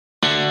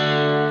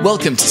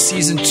Welcome to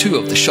Season 2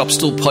 of the Shop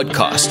Stool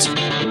Podcast,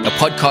 a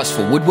podcast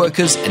for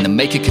woodworkers and the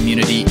maker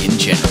community in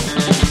general.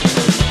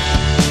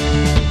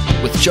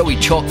 With Joey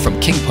Chalk from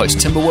King Post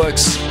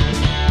Timberworks,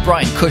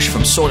 Bryan Cush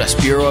from Sawdust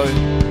Bureau,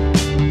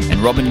 and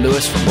Robin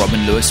Lewis from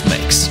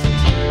RobinLewisMakes.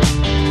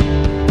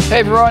 Hey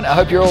everyone, I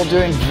hope you're all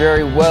doing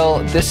very well.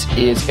 This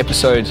is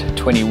episode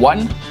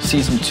 21,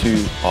 Season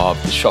 2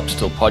 of the Shop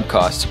Stool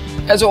Podcast.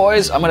 As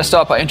always, I'm going to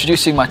start by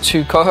introducing my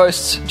two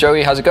co-hosts.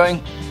 Joey, how's it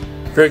going?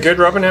 Very good,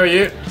 Robin. How are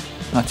you?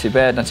 Not too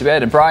bad, not too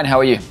bad. And Bryan, how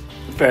are you?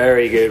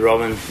 Very good,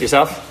 Robin.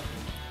 Yourself?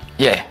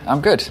 Yeah, I'm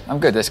good.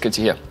 That's good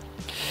to hear.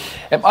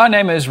 My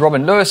name is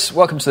Robin Lewis.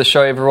 Welcome to the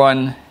show,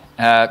 everyone.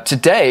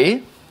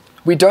 Today,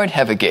 we don't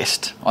have a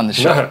guest on the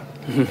show.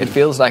 No. It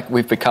feels like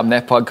we've become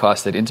that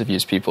podcast that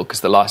interviews people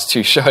because the last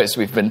two shows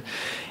we've been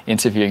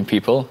interviewing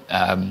people.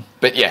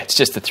 But yeah, it's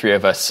just the three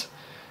of us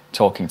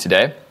talking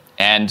today.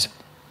 And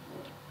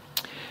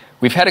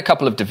we've had a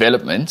couple of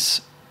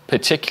developments,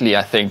 particularly,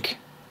 I think,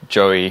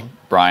 Joey,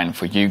 Bryan,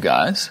 for you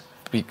guys,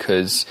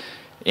 because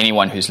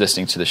anyone who's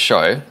listening to the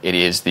show, it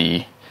is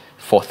the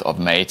 4th of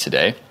May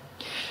today,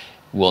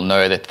 will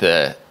know that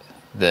the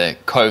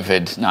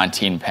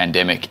COVID-19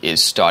 pandemic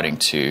is starting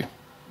to,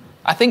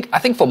 I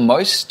think for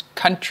most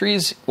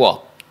countries,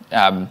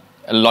 a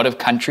lot of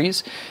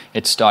countries,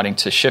 it's starting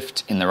to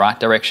shift in the right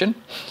direction.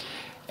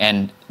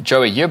 And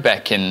Joey, you're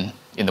back in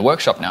the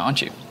workshop now,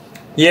 aren't you?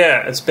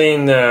 Yeah, it's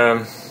been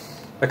a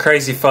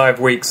crazy 5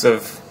 weeks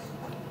of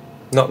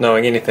not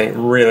knowing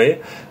anything, really.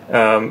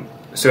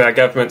 So our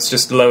government's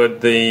just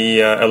lowered the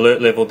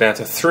alert level down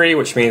to 3,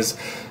 which means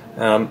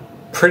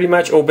pretty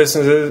much all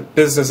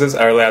businesses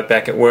are allowed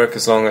back at work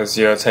as long as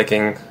you're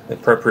taking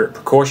appropriate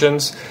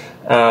precautions.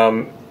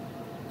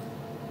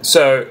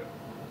 So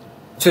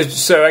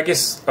I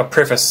guess I'll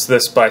preface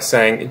this by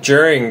saying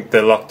during the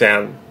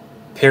lockdown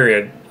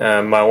period,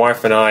 my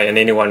wife and I and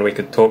anyone we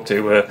could talk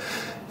to were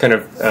kind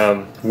of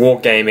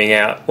wargaming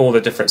out all the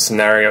different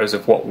scenarios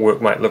of what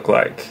work might look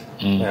like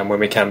when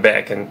we come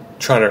back, and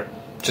trying to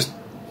just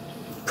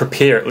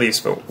prepare at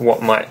least for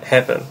what might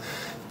happen.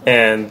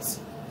 And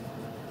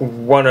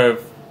one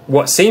of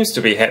what seems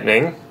to be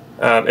happening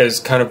is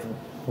kind of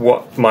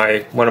what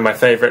one of my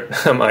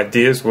favorite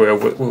ideas were.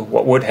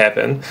 What would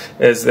happen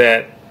is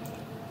that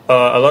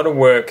a lot of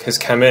work has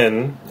come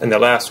in the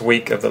last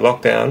week of the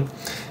lockdown.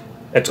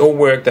 It's all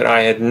work that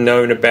I had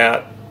known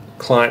about.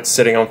 Clients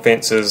sitting on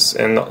fences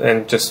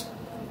and just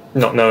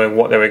not knowing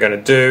what they were going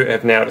to do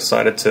have now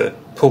decided to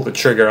pull the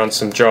trigger on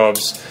some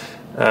jobs.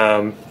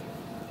 And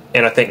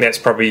I think that's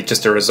probably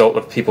just a result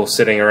of people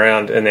sitting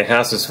around in their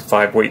houses for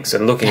 5 weeks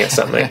and looking at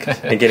something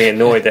and getting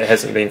annoyed that it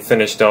hasn't been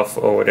finished off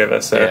or whatever.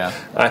 So yeah.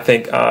 I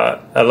think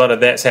a lot of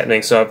that's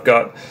happening. So I've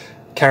got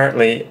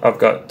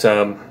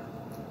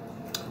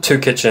 2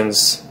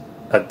 kitchens,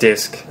 a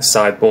desk, a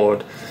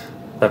sideboard.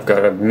 I've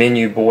got a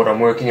menu board I'm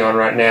working on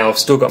right now. I've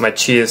still got my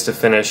chairs to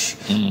finish,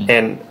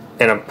 and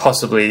I'm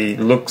possibly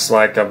looks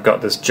like I've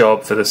got this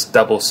job for this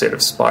double set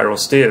of spiral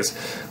stairs.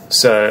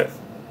 So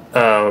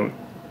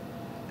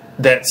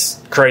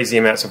that's crazy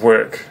amounts of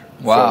work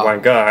for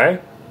one guy.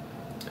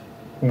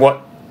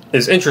 What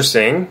is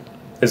interesting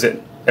is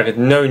that I've had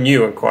no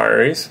new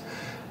inquiries,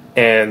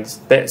 and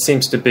that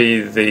seems to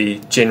be the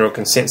general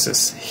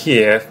consensus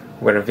here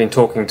when I've been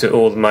talking to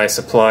all of my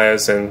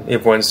suppliers, and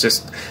everyone's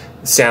just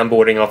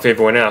soundboarding off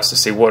everyone else to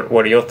see what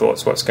are your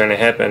thoughts, what's going to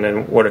happen,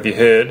 and what have you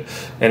heard.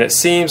 And it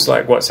seems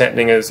like what's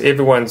happening is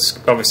everyone's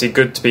obviously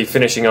good to be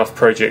finishing off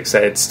projects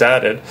they had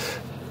started,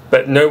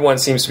 but no one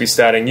seems to be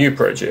starting new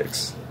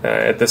projects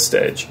at this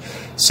stage.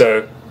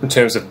 So in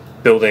terms of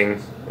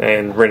building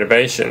and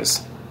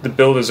renovations, the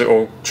builders are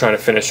all trying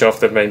to finish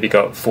off. They've maybe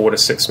got 4 to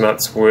 6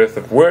 months worth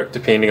of work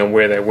depending on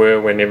where they were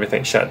when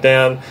everything shut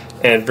down,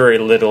 and very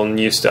little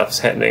new stuff's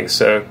happening.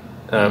 So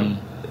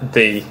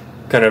the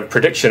kind of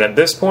prediction at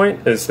this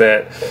point is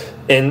that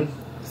in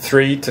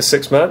 3 to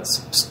 6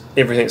 months,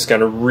 everything's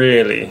going to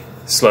really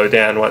slow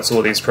down once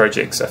all these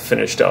projects are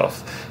finished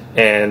off.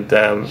 And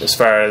as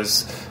far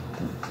as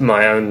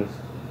my own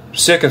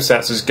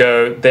circumstances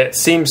go, that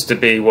seems to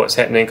be what's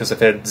happening, because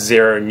I've had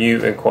 0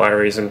 new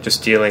inquiries. I'm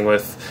just dealing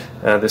with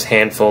this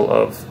handful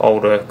of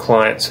older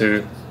clients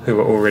who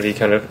are already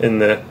kind of in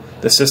the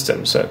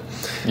system. So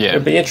yeah,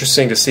 it'd be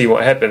interesting to see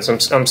what happens.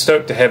 I'm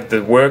stoked to have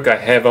the work I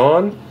have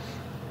on,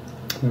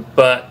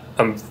 but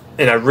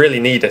I really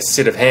need a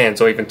set of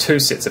hands, or even 2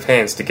 sets of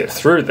hands, to get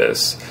through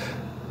this.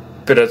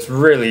 But it's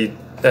really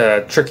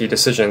a tricky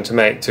decision to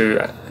make,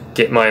 to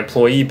get my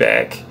employee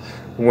back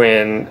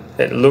when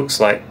it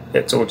looks like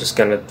it's all just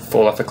going to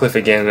fall off a cliff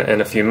again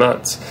in a few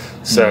months.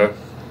 So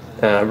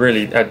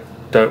really,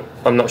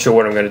 I'm not sure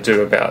what I'm going to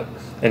do about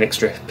an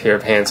extra pair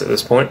of hands at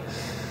this point.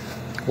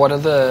 What are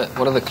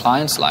the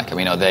clients like? I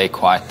mean, do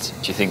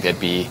you think they'd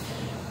be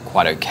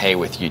quite okay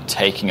with you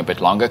taking a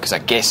bit longer? Because I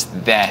guess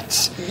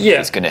that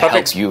is going to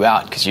help you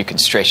out, because you can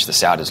stretch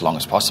this out as long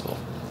as possible.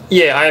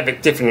 Yeah, I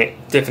have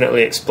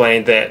definitely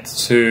explained that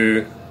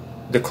to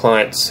the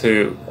clients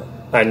who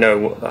I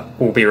know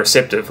will be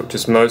receptive, which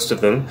is most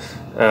of them.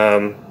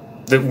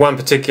 The one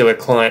particular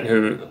client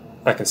who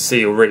I can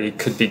see already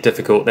could be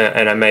difficult now,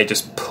 and I may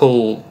just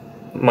pull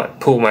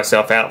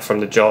myself out from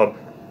the job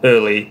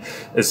early,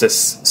 is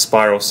this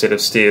spiral set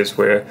of stairs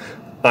where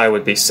I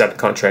would be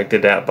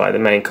subcontracted out by the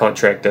main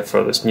contractor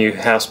for this new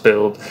house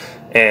build,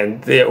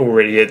 and they're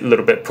already a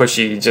little bit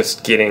pushy,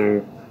 just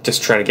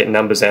trying to get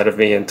numbers out of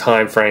me and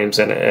time frames,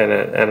 and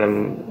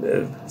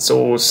it's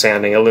all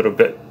sounding a little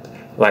bit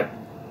like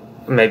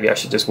maybe I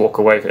should just walk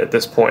away at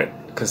this point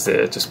because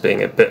they're just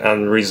being a bit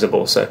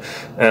unreasonable. So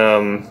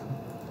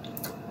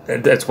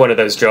it's one of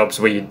those jobs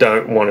where you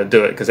don't want to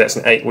do it because that's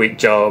an 8-week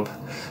job,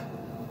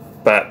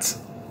 but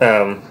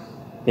that's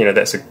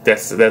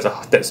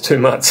 2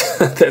 months.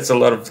 That's a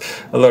lot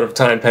of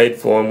time paid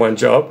for in one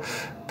job,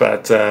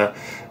 but to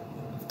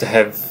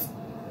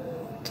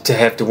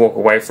have to walk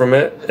away from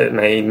it, it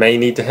may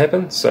need to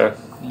happen. So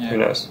who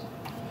knows?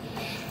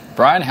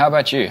 Bryan, how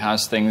about you?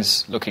 How's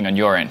things looking on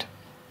your end?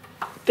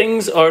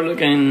 Things are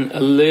looking a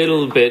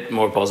little bit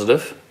more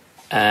positive,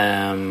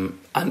 and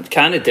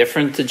kind of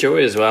different to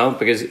Joey as well,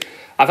 because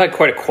I've had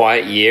quite a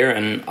quiet year,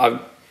 and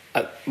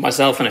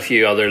myself and a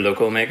few other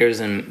local makers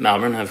in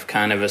Melbourne have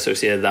kind of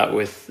associated that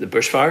with the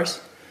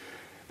bushfires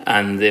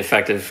and the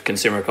effect of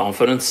consumer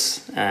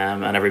confidence,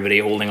 and everybody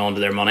holding on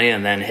to their money,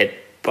 and then hit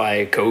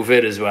by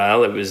COVID as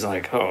well. It was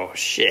like, oh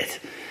shit.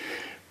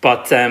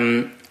 But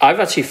I've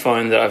actually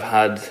found that I've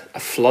had a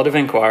flood of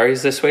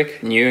inquiries this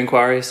week, new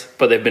inquiries,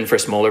 but they've been for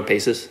smaller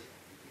pieces.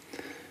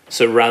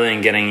 So rather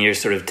than getting your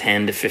sort of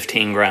 10 to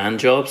 15 grand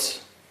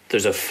jobs,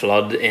 there's a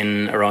flood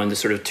in around the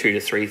sort of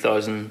 $2,000 to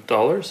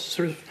 $3,000,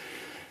 sort of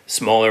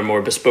smaller,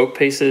 more bespoke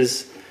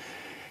pieces.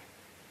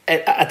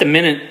 At the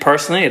minute,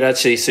 personally, it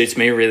actually suits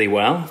me really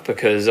well,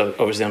 because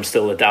obviously I'm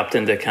still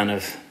adapting to kind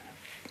of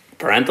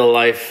parental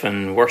life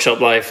and workshop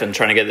life, and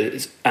trying to get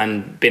this,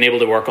 and being able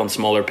to work on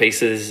smaller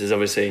pieces is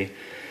obviously,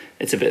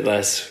 it's a bit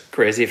less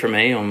crazy for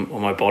me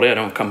on my body. I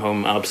don't come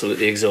home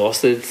absolutely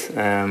exhausted.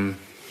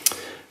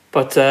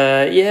 But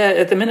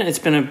at the minute it's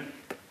been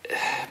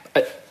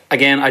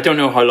again, I don't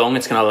know how long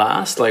it's going to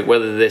last, like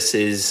whether this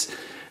is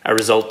a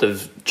result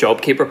of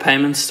JobKeeper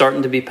payments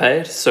starting to be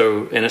paid.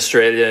 So in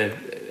Australia,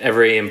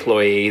 every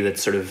employee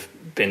that's sort of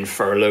been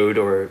furloughed,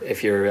 or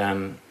if you're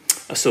a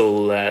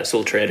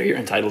sole trader, you're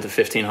entitled to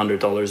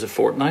 $1,500 a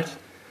fortnight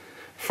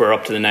for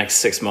up to the next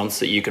 6 months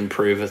that you can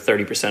prove a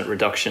 30%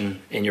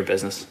 reduction in your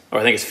business, or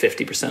I think it's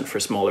 50% for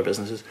smaller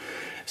businesses.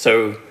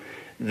 So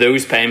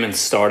those payments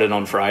started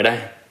on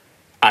Friday,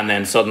 and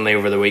then suddenly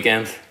over the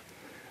weekend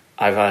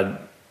I've had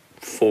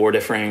 4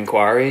 different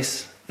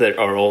inquiries that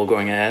are all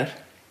going ahead.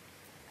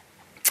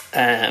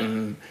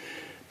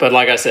 But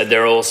like I said,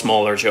 they're all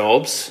smaller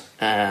jobs,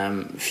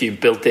 a few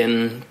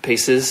built-in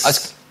pieces.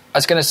 I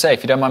was going to say,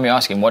 if you don't mind me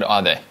asking, what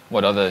are they?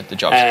 What are the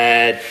jobs?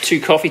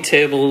 2 coffee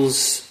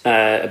tables,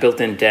 a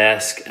built-in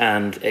desk,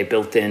 and a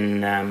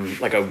built-in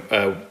like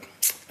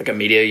a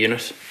media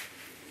unit.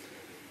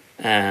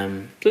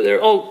 So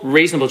they're all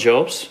reasonable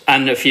jobs,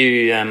 and a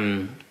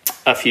few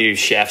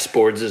chef's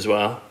boards as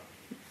well.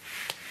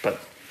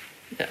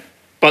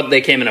 But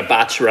they came in a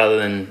batch rather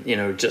than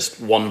just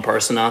one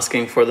person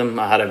asking for them.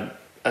 I had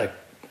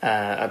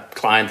a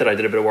client that I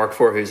did a bit of work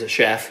for who's a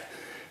chef,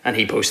 and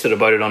he posted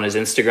about it on his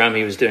Instagram.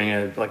 He was doing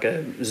a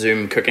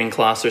Zoom cooking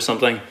class or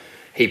something.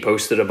 He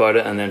posted about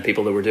it, and then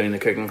people that were doing the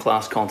cooking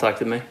class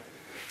contacted me.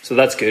 So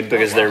that's good,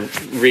 because they're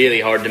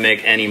really hard to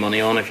make any money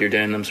on if you're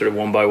doing them sort of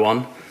one by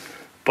one.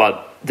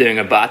 But doing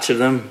a batch of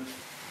them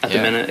at the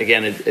minute,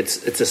 again,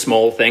 it's a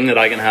small thing that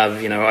I can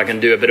have. I can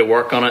do a bit of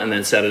work on it and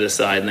then set it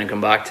aside and then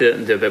come back to it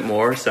and do a bit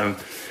more. So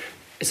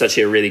it's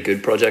actually a really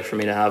good project for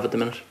me to have at the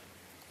minute.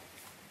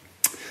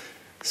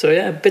 So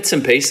yeah, bits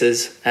and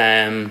pieces.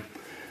 Like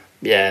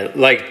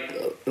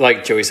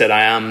Joey said,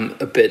 I am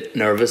a bit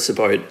nervous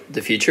about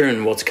the future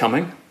and what's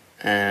coming.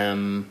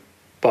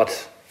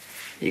 But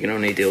you can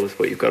only deal with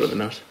what you've got at the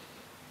minute.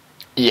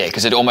 Yeah,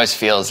 because it almost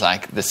feels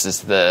like this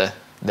is that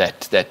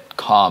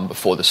calm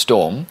before the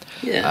storm.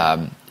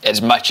 Yeah. As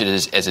much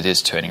as it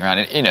is turning around,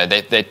 and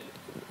they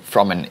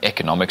from an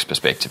economics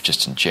perspective,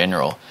 just in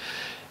general,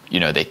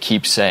 they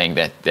keep saying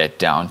that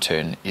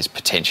downturn is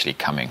potentially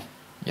coming.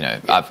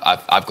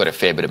 I've got a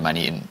fair bit of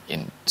money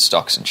in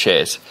stocks and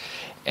shares,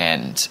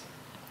 and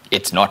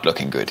it's not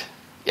looking good,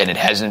 and it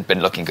hasn't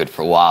been looking good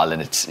for a while.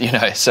 And it's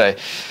so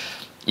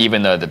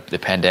even though the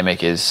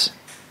pandemic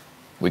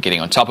we're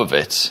getting on top of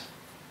it,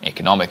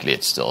 economically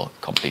it's still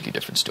a completely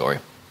different story.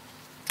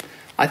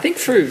 I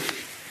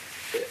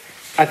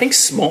think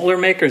smaller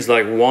makers,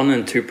 like 1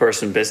 and 2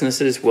 person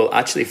businesses, will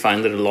actually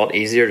find it a lot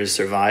easier to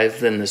survive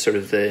than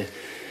the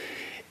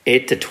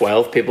 8 to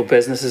 12 people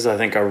businesses. I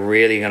think are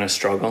really going to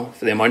struggle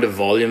for the amount of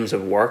volumes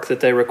of work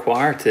that they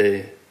require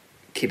to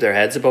keep their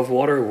heads above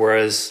water.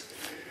 Whereas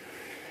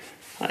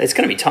it's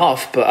going to be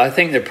tough, but I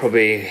think I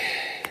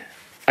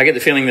get the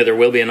feeling that there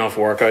will be enough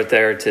work out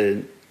there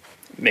to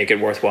make it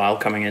worthwhile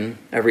coming in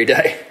every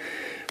day.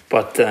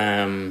 But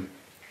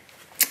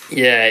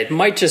it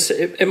might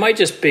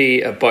just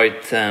be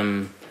about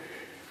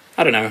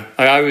I don't know.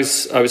 I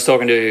was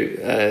talking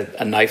to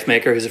a knife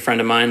maker who's a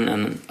friend of mine,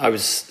 and I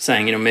was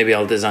saying, maybe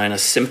I'll design a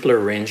simpler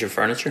range of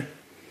furniture.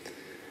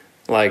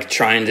 like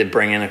trying to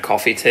bring in a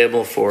coffee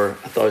table for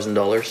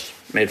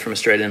 $1,000 made from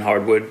Australian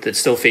hardwood that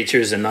still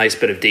features a nice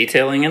bit of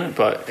detailing in it,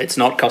 but it's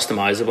not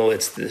customizable.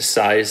 It's the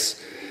size.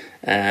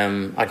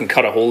 I can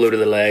cut a whole load of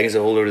the legs, a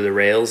whole load of the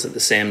rails at the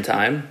same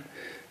time,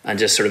 and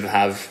just sort of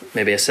have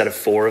maybe a set of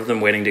 4 of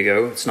them waiting to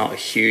go. It's not a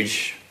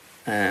huge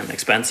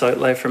expense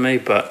outlay for me,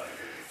 but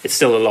it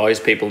still allows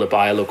people to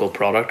buy a local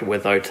product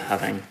without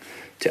having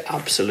to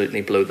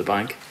absolutely blow the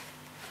bank.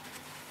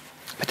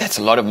 But that's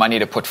a lot of money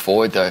to put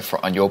forward, though,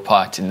 on your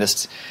part in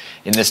this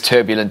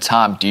turbulent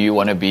time. Do you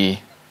want to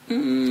be?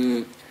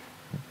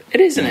 It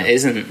is and it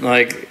isn't.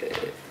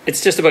 Like,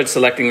 it's just about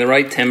selecting the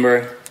right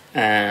timber.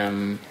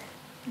 I'm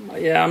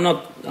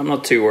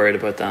not too worried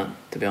about that,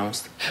 to be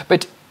honest.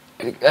 But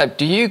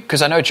do you?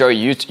 Because I know,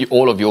 Joey,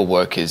 all of your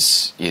work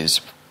is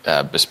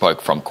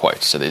bespoke from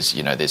quotes. So there's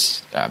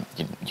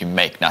you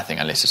make nothing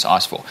unless it's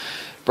asked for.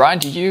 Bryan,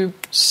 do you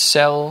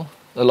sell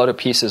a lot of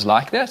pieces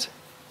like that?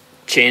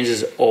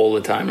 Changes all the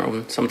time,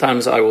 Robin.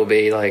 Sometimes I will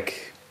be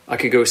like, I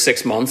could go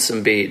 6 months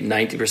and be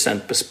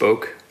 90%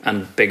 bespoke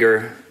and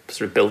bigger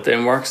sort of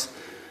built-in works,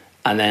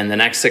 and then the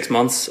next 6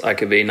 months I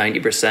could be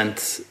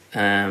 90%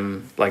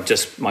 like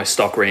just my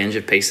stock range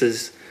of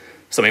pieces.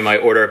 Somebody might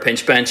order a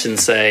pinch bench and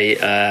say,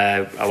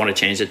 I want to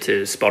change it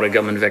to spotted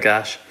gum and Vic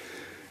Ash,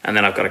 and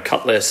then I've got a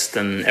cut list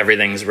and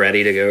everything's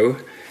ready to go,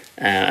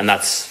 and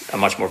that's a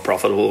much more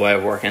profitable way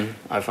of working,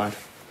 I find.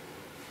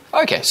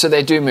 Okay, so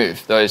they do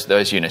move,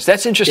 those units.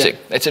 That's interesting.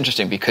 Yeah. That's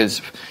interesting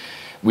because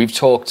we've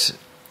talked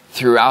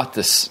throughout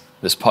this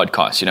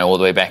podcast, all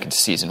the way back into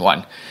season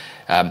 1.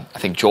 I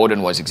think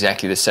Jordan was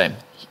exactly the same.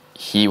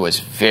 He was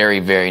very,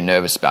 very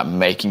nervous about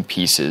making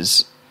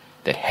pieces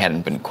that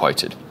hadn't been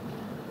quoted.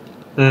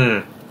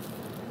 And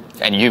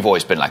you've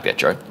always been like that,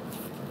 Joe.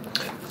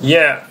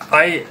 Yeah,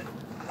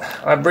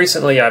 I've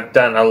recently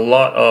done a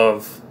lot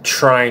of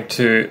trying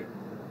to,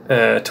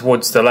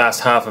 towards the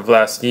last half of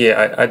last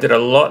year, I did a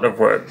lot of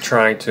work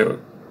trying to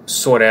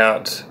sort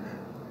out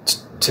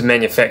to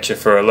manufacture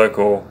for a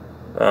local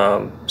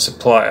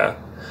supplier,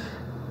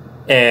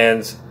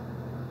 and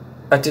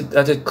I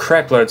did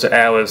crap loads of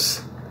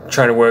hours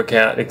trying to work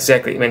out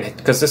exactly. I mean,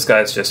 because this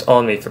guy's just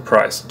on me for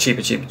price,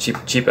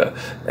 cheaper,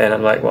 and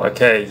I'm like, well,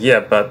 okay, yeah,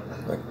 but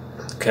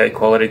okay,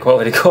 quality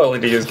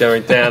is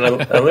going down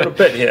a little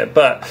bit here,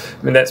 but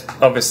I mean that's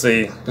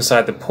obviously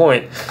beside the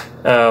point.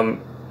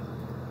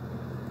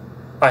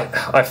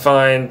 I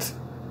find,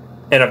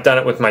 and I've done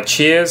it with my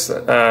chairs.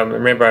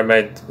 Remember, I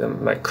made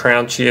my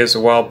crown chairs a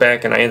while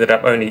back, and I ended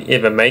up only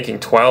ever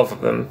making 12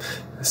 of them,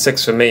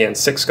 6 for me and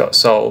 6 got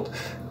sold.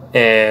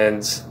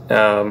 And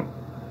the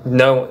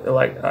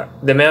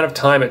amount of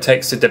time it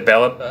takes to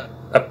develop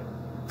a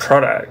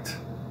product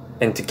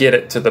and to get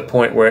it to the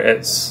point where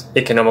it's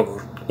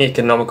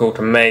economical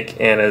to make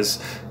and is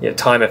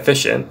time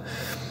efficient.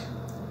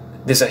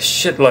 There's a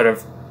shitload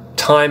of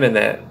time in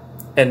that.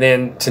 And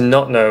then to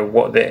not know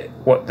what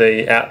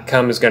the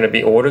outcome is going to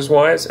be orders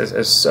wise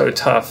is so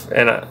tough.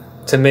 And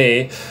to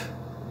me,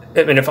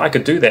 I mean, if I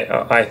could do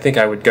that, I think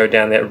I would go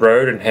down that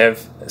road and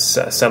have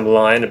some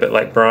line a bit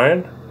like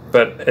Bryan.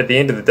 But at the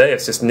end of the day,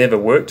 it's just never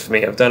worked for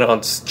me. I've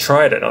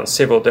tried it on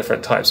several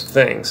different types of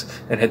things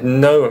and had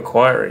no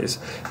inquiries.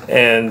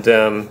 And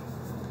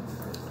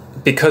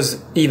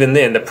because even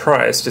then, the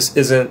price just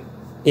isn't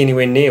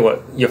anywhere near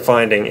what you're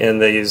finding in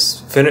these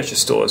furniture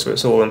stores where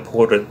it's all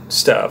imported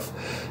stuff.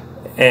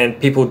 And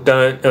people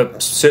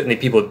certainly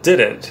people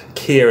didn't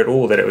care at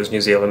all that it was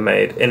New Zealand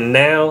made. And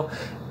now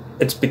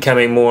it's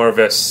becoming more of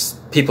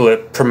people are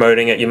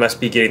promoting it. You must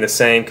be getting the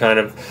same kind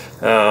of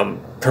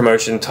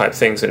promotion type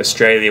things in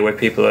Australia where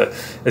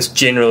it's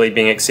generally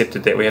being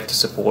accepted that we have to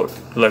support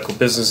local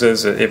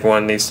businesses.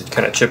 Everyone needs to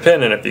kind of chip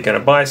in. And if you're going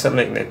to buy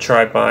something, then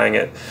try buying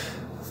it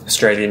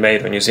Australian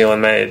made or New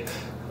Zealand made.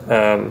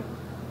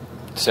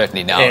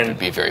 Certainly now it would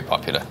be very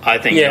popular. I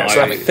think,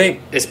 I think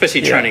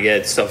especially trying to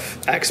get stuff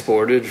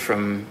exported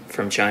from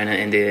China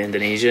into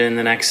Indonesia in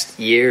the next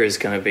year is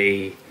going to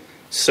be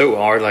so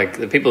hard. Like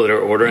the people that are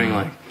ordering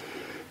like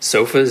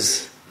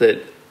sofas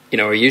that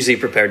are usually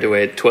prepared to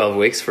wait 12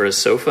 weeks for a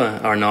sofa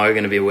are now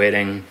going to be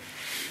waiting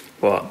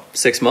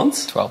 6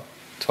 months?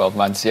 12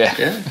 months,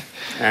 yeah.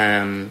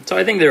 So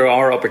I think there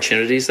are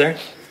opportunities there.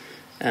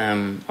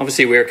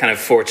 Obviously, we're kind of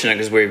fortunate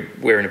because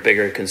we're in a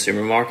bigger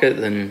consumer market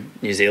than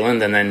New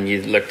Zealand, and then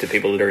you look to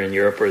people that are in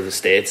Europe or the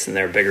States, and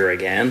they're bigger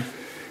again.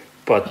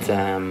 But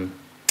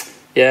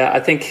I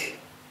think,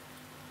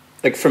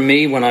 like for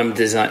me, when I'm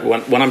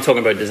talking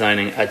about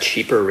designing a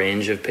cheaper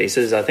range of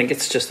pieces, I think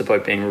it's just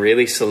about being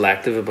really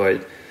selective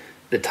about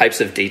the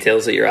types of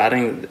details that you're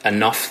adding,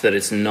 enough that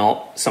it's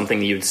not something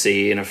that you'd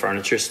see in a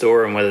furniture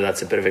store, and whether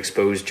that's a bit of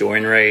exposed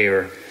joinery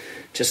or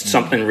just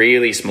something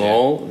really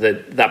small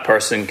that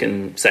person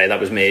can say that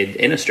was made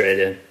in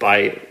Australia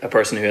by a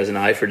person who has an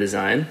eye for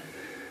design.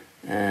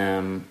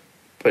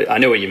 But I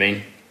know what you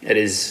mean. It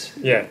is.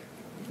 Yeah.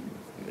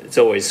 It's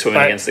always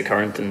swimming against the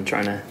current and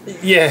trying to.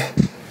 Yeah.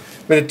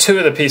 With 2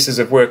 of the pieces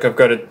of work I've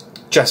got to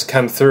just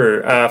come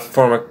through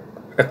from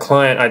a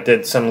client. I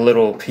did some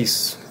little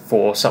piece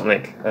for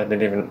something. I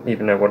didn't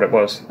even know what it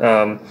was.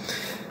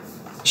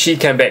 she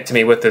came back to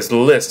me with this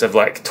list of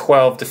like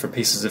 12 different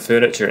pieces of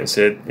furniture and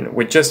said,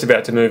 we're just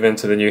about to move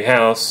into the new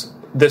house.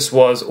 This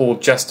was all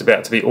just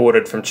about to be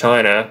ordered from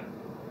China,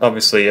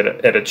 obviously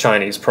at a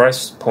Chinese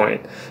price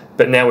point.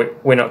 But now we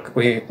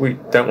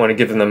don't want to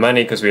give them the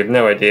money because we have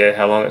no idea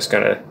how long it's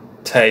going to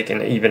take,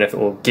 and even if it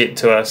will get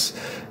to us.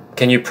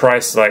 Can you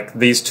price like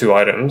these 2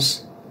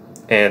 items?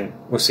 And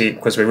we'll see,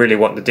 because we really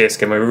want the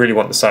desk and we really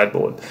want the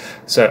sideboard.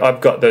 So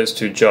I've got those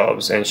 2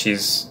 jobs, and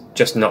she's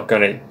just not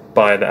going to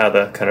buy the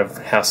other kind of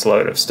house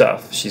load of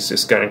stuff. She's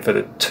just going for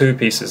the 2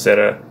 pieces that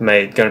are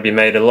going to be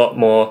made a lot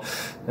more,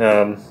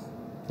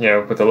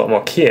 with a lot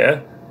more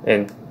care,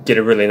 and get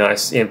a really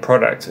nice end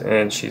product.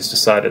 And she's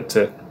decided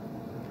to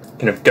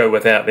kind of go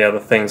without the other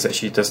things that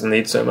she doesn't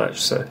need so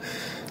much. So,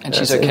 and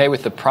she's okay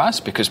with the price,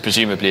 because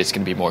presumably it's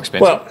going to be more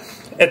expensive. Well,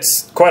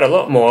 it's quite a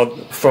lot more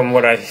from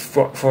what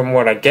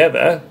I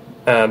gather.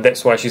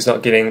 That's why she's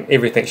not getting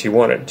everything she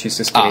wanted. She's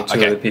just getting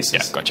 2 of the pieces.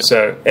 Yeah, gotcha.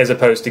 So as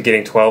opposed to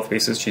getting 12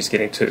 pieces, she's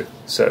getting 2.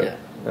 So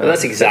well,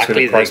 that's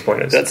exactly the price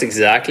point is. That's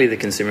exactly the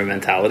consumer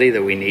mentality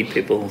that we need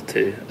people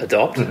to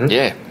adopt. Mm-hmm.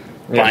 Yeah.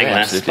 Buying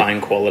less,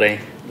 buying quality,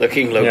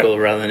 looking local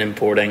rather than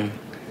importing.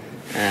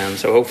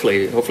 So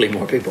hopefully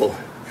more people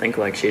think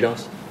like she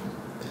does.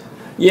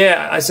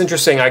 Yeah, it's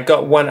interesting. I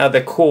got one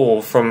other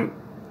call from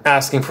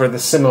asking for the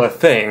similar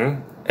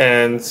thing,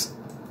 and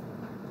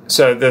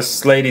so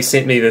this lady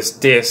sent me this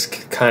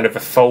desk, kind of a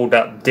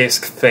fold-up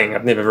desk thing.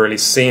 I've never really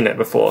seen it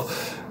before.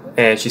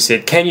 And she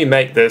said, can you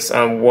make this?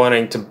 I'm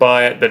wanting to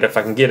buy it, but if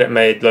I can get it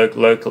made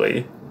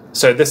locally.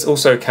 So this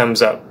also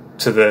comes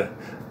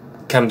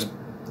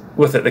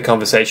with it the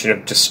conversation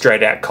of just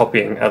straight out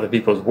copying other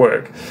people's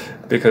work,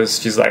 because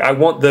she's like, I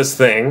want this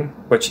thing,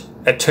 which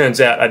it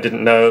turns out I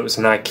didn't know it was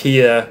an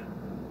IKEA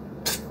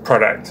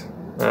product.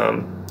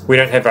 We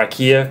don't have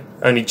IKEA,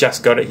 only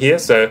just got it here,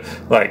 so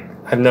like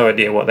I have no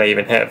idea what they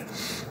even have.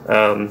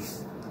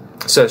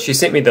 So she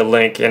sent me the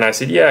link, and I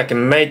said, yeah, I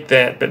can make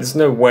that, but there's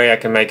no way I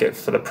can make it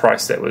for the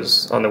price that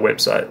was on the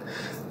website.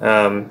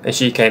 And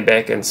she came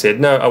back and said,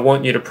 no, I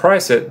want you to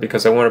price it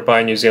because I want to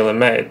buy New Zealand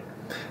made.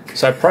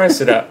 So I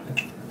priced it up,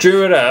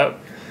 drew it up,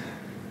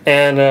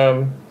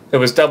 and it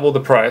was double the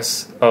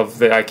price of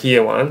the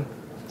IKEA one.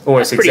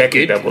 Almost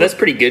exactly double. That's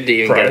pretty good to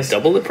even get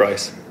double the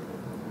price.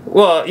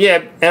 Well,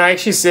 yeah, and I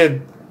actually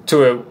said to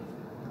her,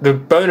 the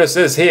bonus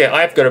is here,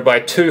 I've got to buy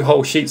 2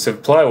 whole sheets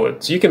of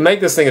plywood. So you can make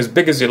this thing as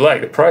big as you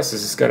like. The price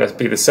is going to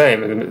be the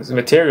same. And the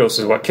materials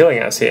is what's killing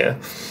us here.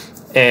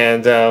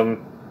 And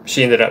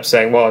she ended up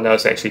saying, well, no,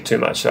 it's actually too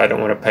much. I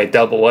don't want to pay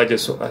double.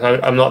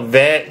 I'm not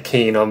that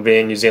keen on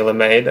being New Zealand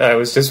made. I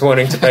was just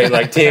wanting to pay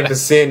like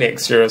 10%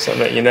 extra or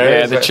something,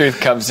 Yeah, the truth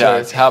comes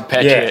out. How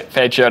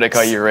patriotic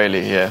are you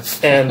really? Yeah.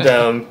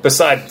 And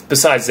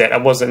besides that, I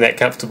wasn't that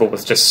comfortable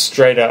with just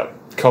straight up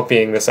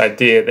copying this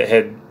idea that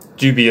had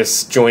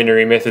dubious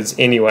joinery methods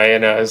anyway,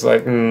 and I was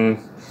like,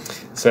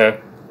 So,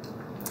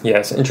 yeah,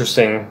 it's an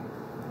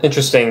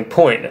interesting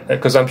point,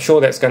 because I'm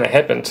sure that's going to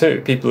happen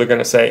too. People are going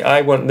to say,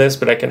 I want this,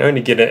 but I can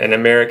only get it in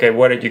America.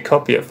 Why did you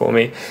copy it for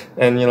me?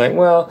 And you're like,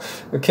 well,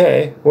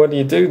 okay, what do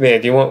you do there?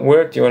 Do you want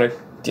work? Do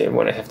you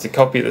want to have to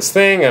copy this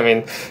thing? I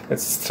mean, it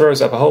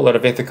throws up a whole lot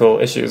of ethical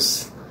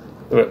issues,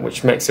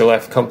 which makes your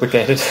life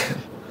complicated.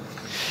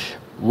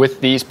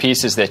 With these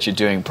pieces that you're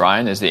doing,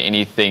 Bryan, is there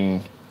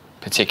anything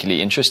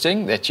particularly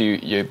interesting that are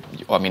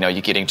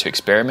you getting to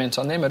experiment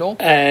on them at all?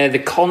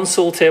 The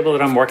console table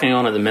that I'm working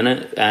on at the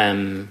minute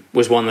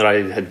was one that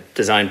I had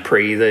designed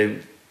pre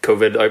the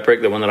COVID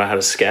outbreak, the one that I had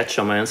a sketch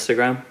on my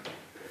Instagram.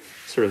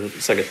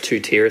 It's like a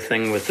 2-tier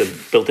thing with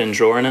a built-in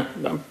drawer in it.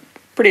 I'm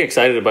pretty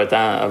excited about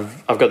that.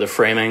 I've got the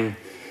framing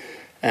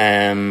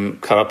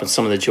cut up and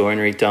some of the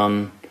joinery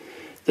done.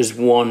 There's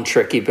one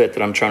tricky bit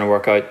that I'm trying to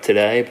work out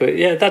today, but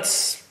yeah,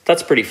 that's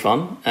pretty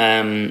fun.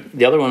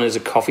 The other one is a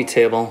coffee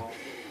table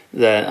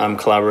that I'm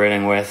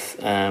collaborating with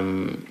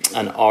an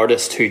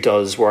artist who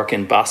does work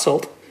in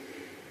basalt.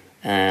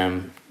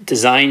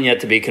 Design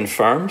yet to be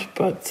confirmed,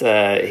 but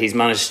he's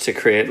managed to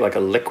create like a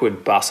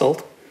liquid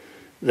basalt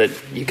that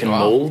you can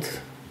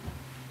mold.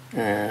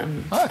 Cool.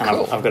 And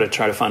I've got to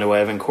try to find a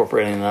way of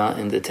incorporating that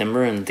into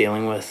timber and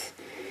dealing with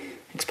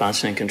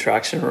expansion and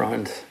contraction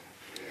around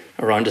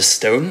a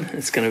stone.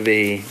 It's going to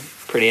be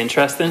pretty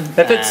interesting.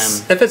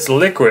 If it's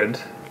liquid,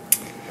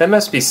 there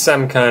must be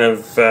some kind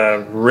of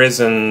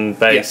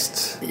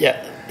resin-based...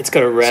 Yeah, it's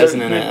got a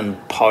resin in it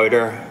and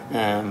powder,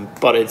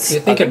 but it's... You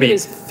think it'd be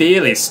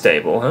fairly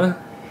stable, huh?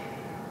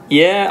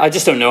 Yeah, I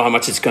just don't know how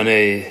much it's going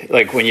to...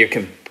 Like, when you're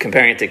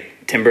comparing it to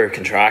timber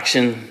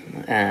contraction,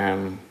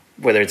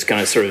 whether it's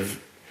going to sort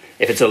of...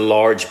 If it's a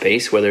large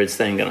base, whether it's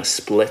then going to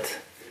split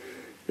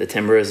the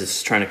timber as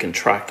it's trying to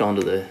contract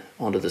onto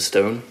the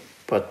stone.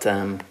 But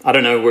I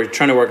don't know, we're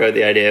trying to work out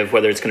the idea of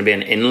whether it's going to be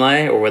an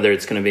inlay or whether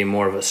it's going to be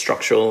more of a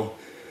structural...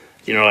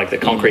 like the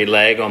concrete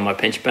leg on my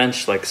pinch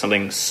bench, like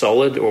something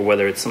solid, or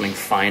whether it's something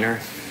finer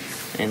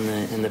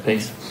in the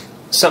piece.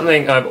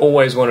 Something I've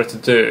always wanted to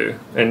do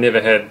and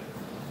never had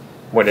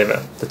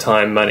the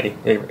time, money,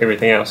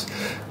 everything else,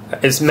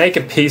 is make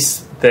a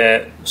piece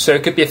so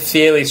it could be a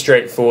fairly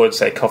straightforward,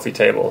 say, coffee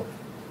table,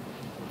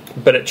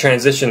 but it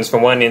transitions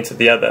from one end to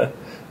the other.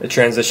 It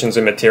transitions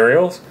in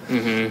materials.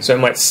 Mm-hmm. So it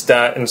might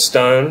start in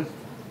stone,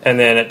 and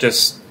then it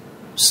just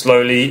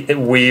slowly it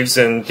weaves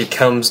and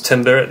becomes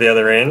timber at the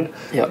other end.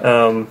 Yep.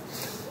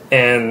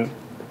 And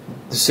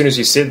as soon as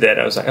you said that,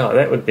 I was like, oh,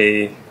 that would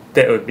be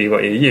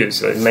what you use.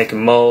 So make a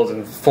mold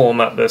and form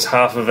up this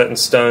half of it in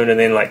stone, and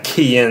then like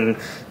key in.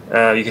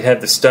 You could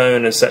have the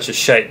stone in such a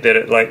shape that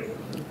it like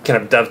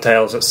kind of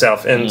dovetails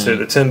itself into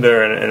the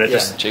timber, and it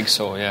just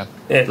jigsaw. Yeah,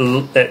 it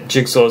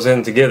jigsaws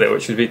in together,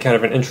 which would be kind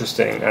of an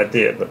interesting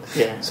idea. But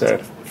so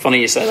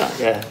funny you say that.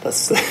 Yeah,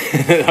 that's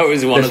that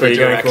was one of the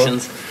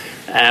directions.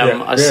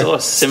 I saw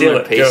a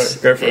similar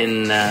piece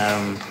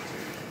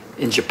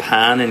in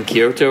Japan, in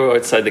Kyoto,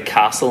 outside the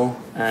castle.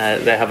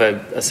 They have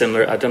a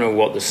similar, I don't know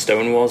what the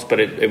stone was, but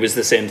it was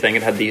the same thing.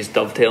 It had these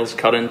dovetails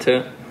cut into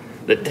it.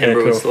 The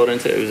timber was slot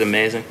into it. It was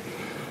amazing.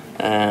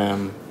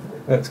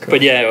 That's cool.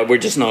 But yeah, we're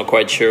just not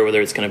quite sure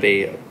whether it's going to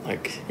be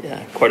like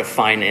quite a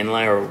fine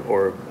inlay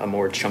or a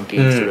more chunky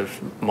sort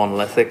of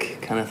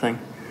monolithic kind of thing.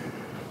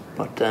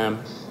 But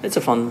it's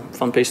a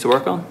fun piece to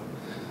work on.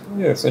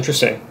 Yeah, it's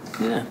interesting.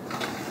 Yeah.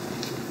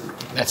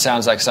 That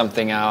sounds like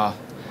something our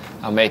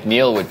mate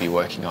Neil would be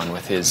working on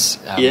with his.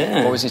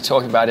 Yeah. What was he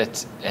talking about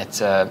it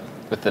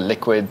with the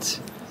liquid?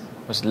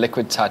 Was it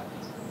liquid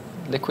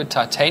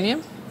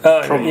titanium?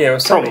 Yeah, it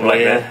was something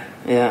like that.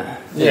 Yeah,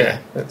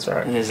 that's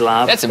right. In his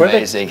lab. That's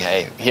amazing.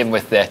 Hey, him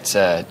with that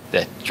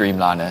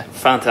Dreamliner.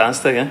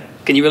 Fantastic. Eh?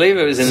 Can you believe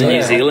it was in the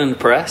New Zealand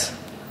press?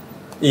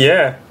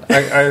 Yeah,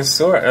 I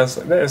saw it. I was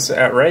like, that's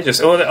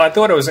outrageous. Well, I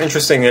thought it was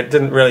interesting. It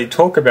didn't really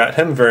talk about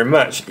him very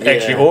much.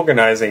 Actually,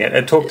 organising it.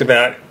 It talked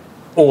about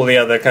all the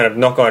other kind of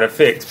knock-on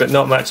effects, but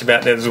not much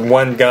about there's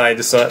one guy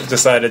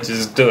decided to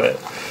just do it.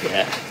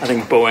 Yeah, I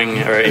think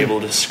Boeing are able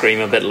to scream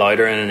a bit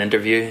louder in an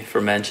interview for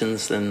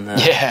mentions than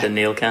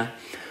Neil can.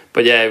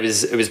 But yeah, it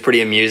was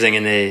pretty amusing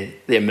in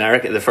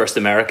the first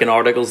American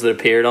articles that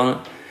appeared on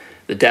it.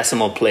 The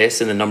decimal place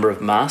in the number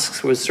of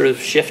masks was sort of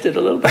shifted a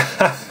little bit.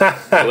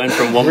 It went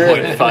from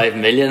 1.5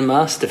 million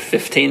masks to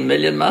 15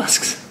 million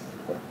masks.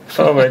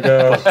 Oh my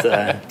god!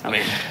 But,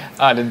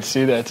 I didn't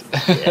see that.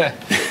 Yeah.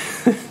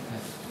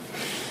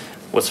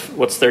 What's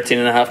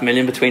 13.5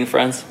 million between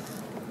friends?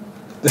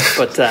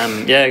 But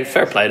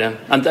fair play to him,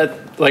 and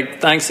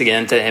thanks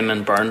again to him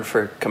and Byrne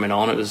for coming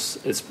on.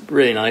 It's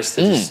really nice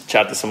to just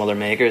chat to some other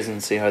makers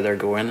and see how they're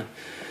going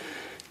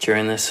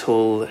during this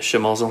whole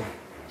schmozzle.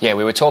 Yeah,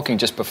 we were talking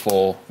just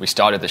before we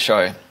started the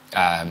show,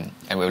 and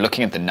we were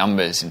looking at the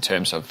numbers in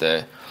terms of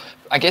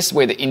I guess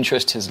where the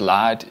interest has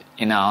lied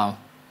in our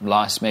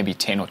last maybe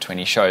 10 or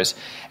 20 shows,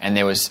 and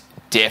there was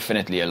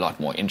definitely a lot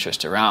more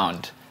interest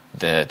around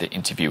the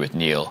interview with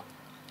Neil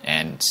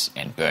and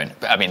Byrne.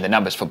 I mean, the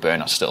numbers for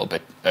Byrne are still a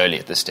bit early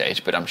at this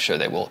stage, but I'm sure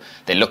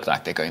they look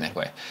like they're going that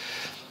way.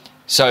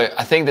 So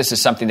I think this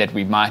is something that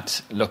we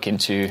might look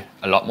into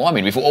a lot more. I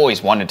mean, we've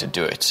always wanted to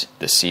do it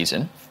this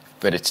season,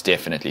 but it's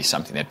definitely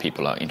something that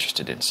people are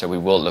interested in. So we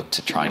will look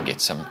to try and get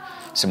some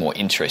more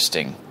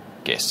interesting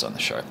guests on the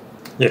show.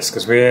 Yes,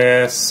 because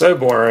we're so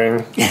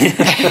boring.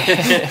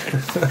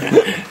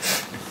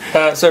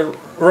 So,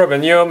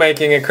 Robin, you're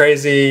making a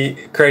crazy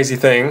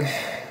thing.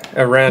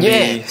 A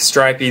Roundy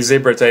Stripey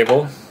zebra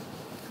table.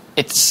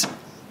 Is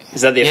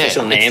that the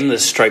official name, the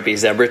Stripey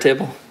zebra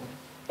table?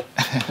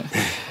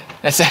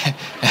 I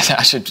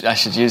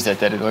should use that.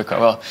 That'd work quite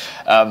well.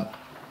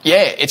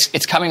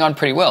 It's coming on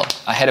pretty well.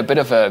 I had a bit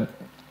of a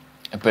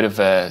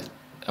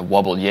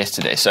wobble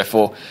yesterday. So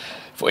for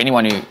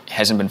anyone who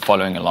hasn't been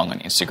following along on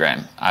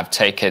Instagram, I've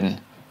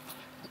taken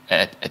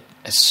a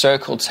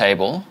circle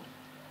table,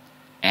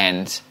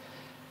 and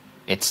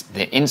it's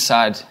the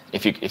inside.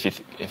 If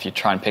you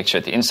try and picture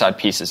it, the inside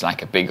piece is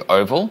like a big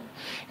oval,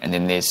 and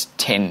then there's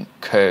 10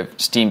 curved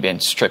steam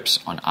bent strips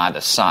on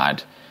either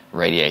side,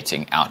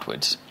 radiating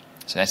outwards.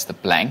 So that's the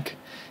blank,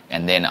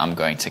 and then I'm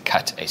going to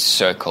cut a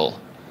circle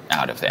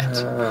out of that.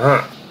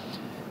 Uh-huh.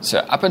 So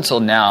up until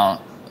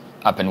now,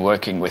 I've been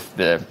working with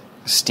the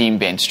steam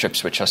bent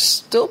strips, which are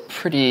still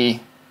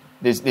pretty.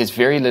 There's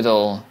very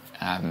little.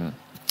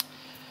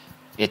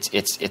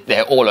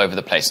 They're all over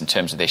the place in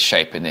terms of their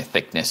shape and their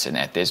thickness, and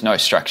that there's no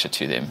structure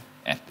to them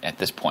at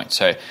this point.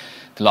 So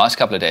the last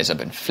couple of days I've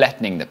been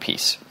flattening the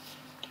piece.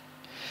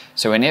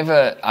 So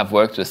whenever I've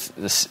worked with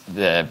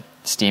the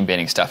steam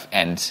bending stuff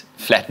and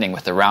flattening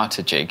with the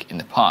router jig in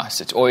the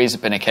past, it's always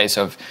been a case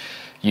of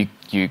you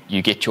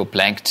get your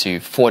blank to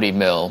 40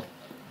 mil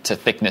to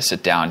thickness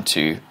it down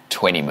to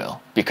 20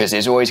 mil, because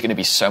there's always going to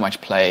be so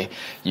much play.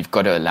 You've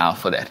got to allow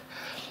for that.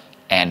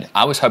 And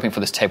I was hoping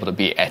for this table to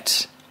be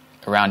at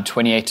around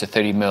 28 to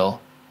 30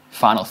 mil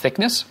final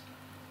thickness.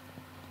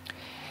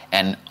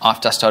 And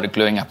after I started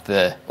gluing up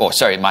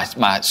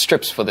my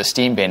strips for the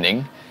steam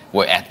bending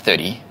were at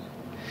 30.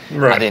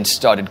 Right. I then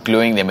started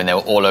gluing them, and they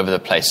were all over the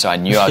place, so I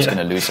knew I was going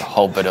to lose a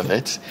whole bit of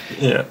it.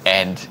 Yeah.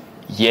 And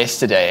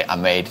yesterday I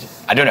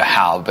don't know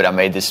how, but I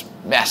made this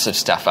massive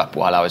stuff up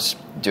while I was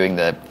doing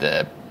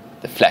the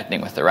flattening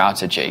with the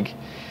router jig.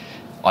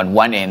 On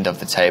one end of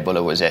the table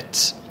it was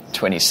at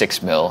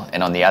 26 mil,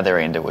 and on the other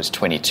end it was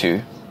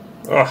 22.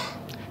 Oh.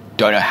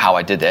 don't know how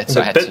I did that.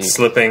 So I had bit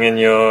slipping in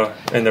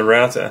the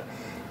router.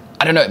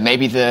 I don't know.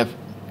 Maybe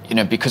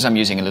because I'm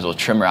using a little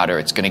trim router,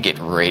 it's going to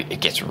it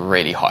gets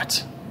really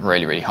hot,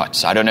 really, really hot.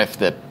 So I don't know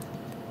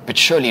but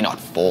surely not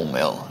 4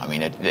 mil. I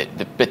mean,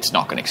 the bit's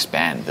not going to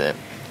expand.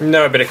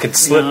 No, but it could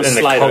slip in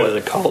the collet. Out of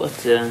the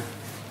collet, yeah.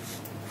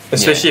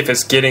 Especially if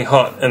it's getting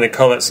hot and the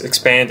collet's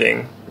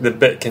expanding, the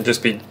bit can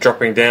just be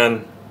dropping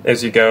down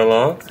as you go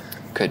along.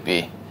 Could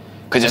be.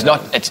 Because it's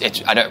not.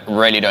 I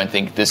don't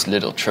think this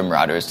little trim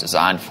router is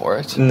designed for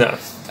it. No.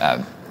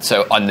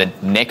 So on the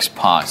next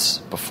pass,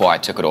 before I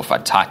took it off, I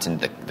tightened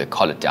the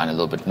collet down a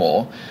little bit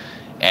more,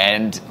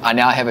 and I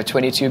now have a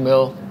 22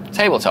 mil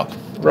tabletop,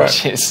 right.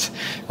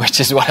 which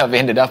is what I've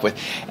ended up with.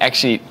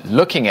 Actually,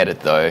 looking at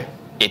it though,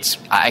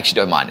 I actually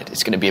don't mind it.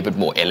 It's going to be a bit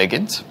more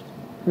elegant.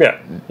 Yeah.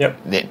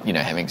 Yep. Than,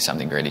 having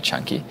something really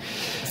chunky.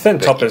 Thin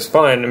top is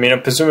fine. I mean,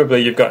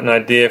 presumably you've got an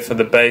idea for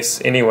the base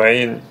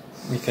anyway, and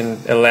you can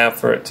allow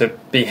for it to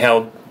be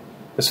held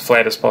as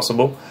flat as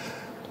possible.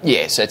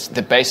 Yeah, so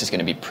the base is going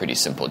to be pretty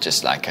simple,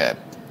 just like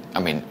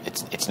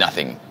it's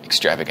nothing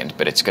extravagant,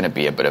 but it's going to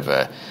be a bit of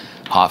a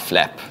half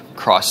flap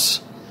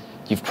cross.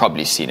 You've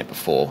probably seen it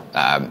before.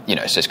 So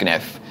it's going to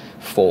have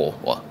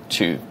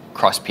 2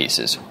 cross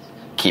pieces,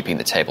 keeping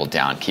the table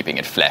down, keeping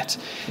it flat.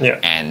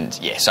 Yeah. And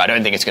so I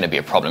don't think it's going to be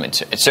a problem.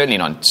 It's certainly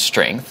not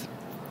strength.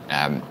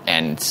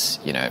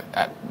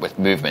 With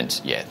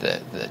movement,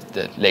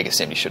 the leg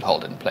assembly should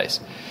hold it in place.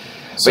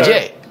 But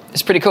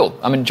it's pretty cool.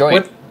 I'm enjoying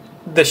it.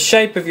 The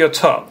shape of your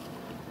top,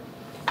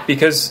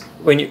 because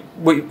I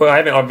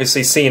haven't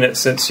obviously seen it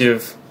since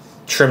you've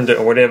trimmed it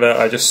or whatever.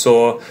 I just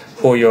saw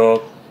all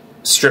your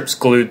strips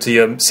glued to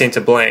your center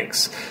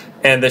blanks,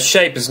 and the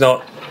shape is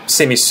not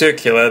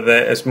semicircular.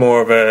 It's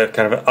more of a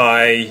kind of an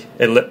eye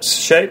ellipse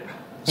shape.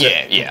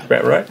 Yeah.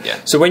 Right. Yeah.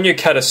 So when you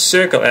cut a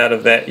circle out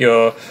of that,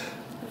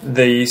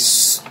 the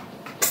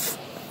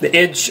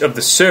edge of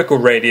the circle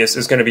radius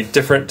is going to be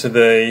different to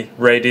the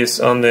radius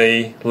on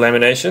the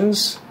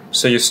laminations.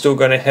 So you're still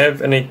going to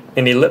have an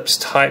ellipse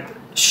type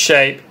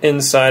shape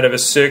inside of a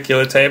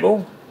circular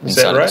table. Is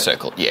that right? Inside of a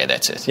circle. Yeah,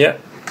 that's it. Yeah.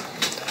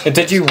 And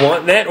did you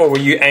want that, or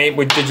would you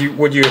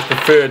have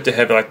preferred to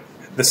have like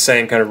the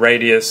same kind of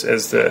radius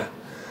as the?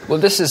 Well,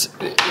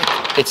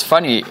 it's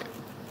funny.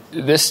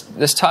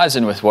 This ties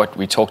in with what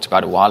we talked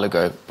about a while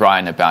ago,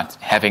 Bryan, about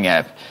having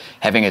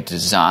a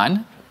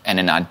design and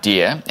an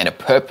idea and a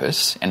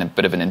purpose and a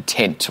bit of an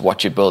intent to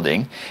what you're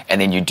building, and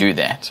then you do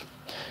that.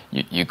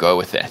 You go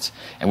with that.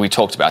 And we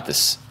talked about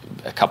this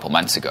a couple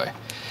months ago.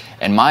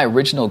 And my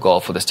original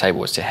goal for this table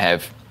was to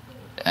have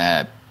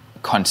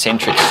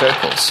concentric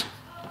circles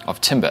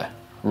of timber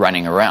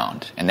running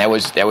around. And that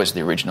was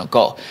the original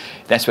goal.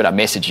 That's what I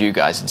messaged you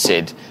guys and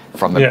said,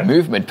 from a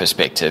movement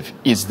perspective,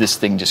 is this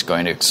thing just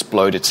going to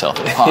explode itself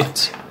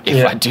apart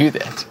if I do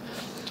that?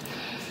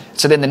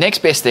 So then the next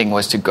best thing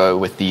was to go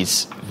with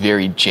these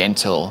very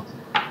gentle,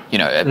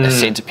 a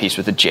centerpiece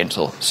with the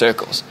gentle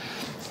circles.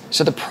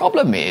 So the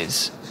problem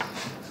is,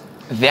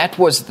 that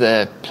was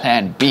the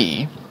plan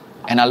B,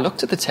 and I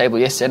looked at the table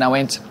yesterday and I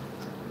went,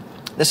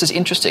 this is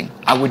interesting.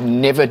 I would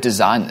never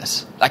design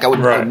this. I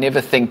would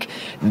never think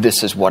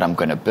this is what I'm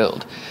going to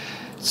build.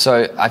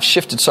 So I've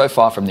shifted so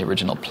far from the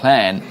original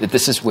plan that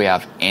this is where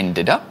I've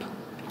ended up.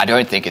 I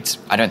don't think it's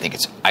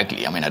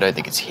ugly. I don't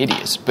think it's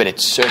hideous, but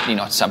it's certainly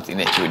not something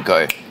that you would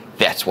go,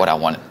 that's what I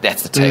want.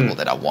 That's the table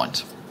that I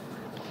want.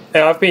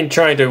 Now, I've been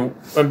trying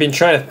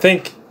to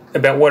think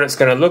about what it's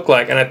going to look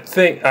like, and I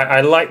think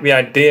I like the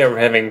idea of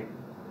having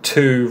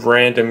 2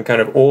 random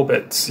kind of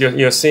orbits.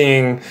 You're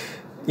seeing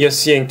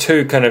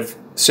 2 kind of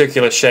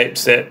circular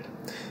shapes that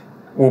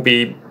will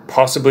be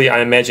possibly, I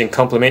imagine,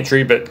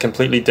 complementary but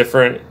completely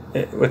different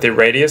with their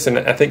radius, and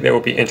I think that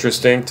would be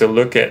interesting to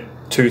look at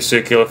 2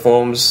 circular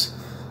forms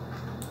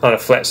on a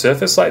flat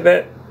surface like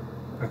that.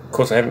 Of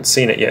course, I haven't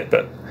seen it yet,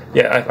 but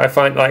yeah, I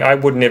find I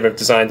would never have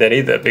designed that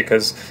either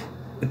because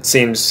it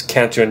seems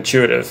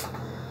counterintuitive.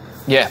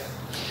 Yeah.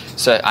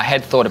 So I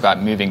had thought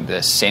about moving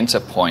the center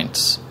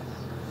points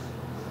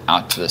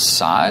out to the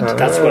side.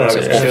 That's what I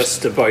was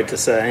just about to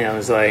say. I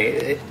was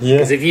like,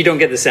 because if you don't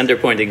get the center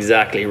point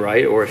exactly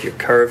right, or if your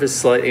curve is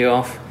slightly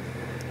off,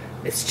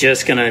 it's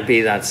just going to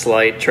be that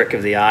slight trick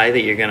of the eye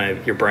that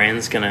your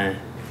brain's going to,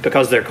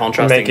 because they're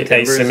contrasting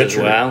timbers as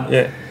well.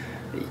 Yeah.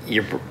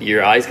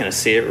 Your eye's going to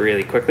see it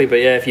really quickly. But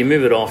yeah, if you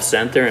move it off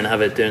center and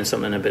have it doing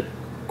something a bit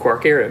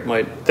quirkier, it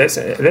might. That's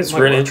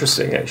really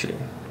interesting, actually.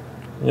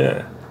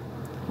 Yeah.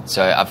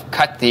 So I've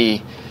cut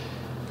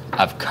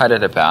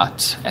it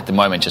about, at the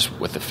moment, just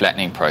with the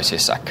flattening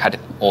process, I cut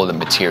all the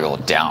material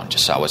down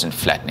just so I wasn't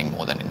flattening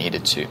more than I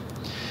needed to.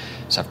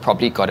 So I've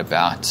probably got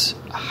about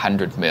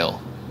 100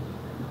 mil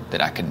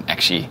that I can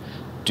actually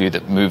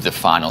move the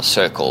final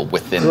circle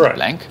within the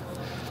blank.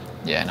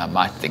 Yeah, and I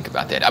might think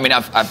about that.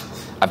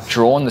 I've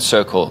drawn the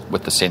circle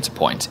with the center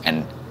point,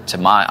 and to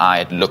my eye,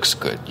 it looks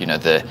good.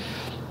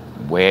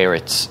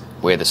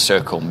 Where the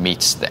circle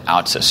meets the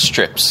outer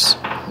strips,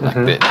 like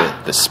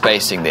the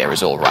spacing there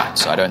is all right.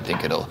 So I don't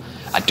think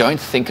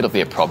it'll be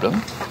a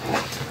problem.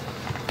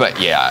 But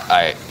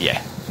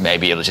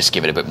maybe it'll just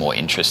give it a bit more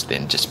interest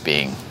than just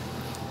being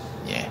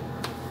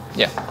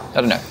yeah,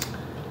 I don't know.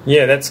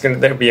 Yeah,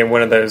 that'll be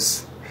one of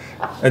those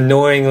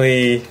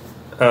annoyingly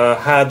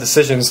hard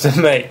decisions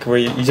to make, where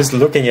you're just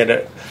looking at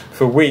it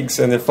for weeks,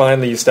 and then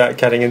finally you start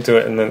cutting into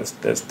it, and then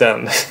it's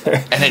done.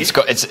 And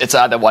it's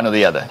either one or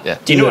the other. Yeah.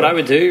 Do you know what I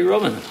would do,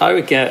 Robin? I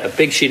would get a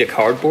big sheet of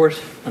cardboard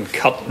and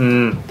cut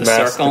the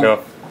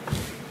circle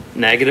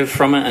negative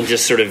from it, and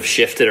just sort of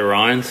shift it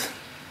around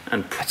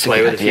and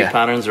play with a few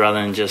patterns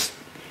rather than just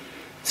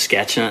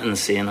sketching it and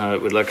seeing how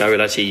it would look. I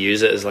would actually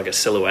use it as like a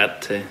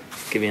silhouette to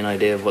give you an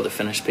idea of what the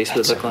finished piece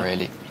would look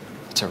like.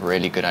 It's a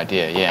really good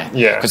idea, yeah.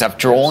 Because I've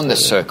drawn the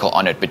circle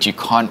on it, but you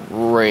can't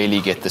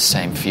really get the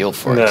same feel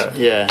for it.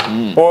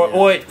 Yeah.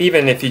 Or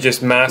even if you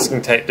just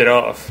masking taped it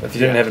off, if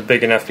you didn't have a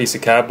big enough piece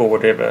of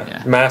cardboard or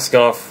whatever, mask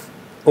off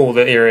all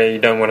the area you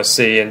don't want to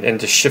see, and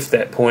just shift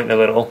that point a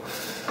little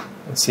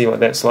and see what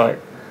that's like.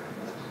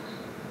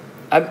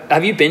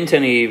 Have you been to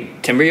any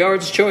timber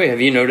yards, Joey?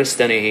 Have you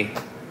noticed any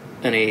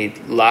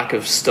lack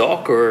of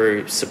stock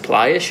or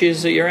supply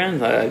issues that you're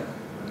in? I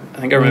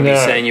think I remember you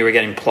saying you were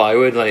getting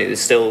plywood. Like,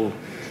 it's still,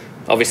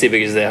 obviously,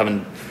 because they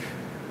haven't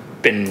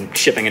been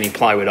shipping any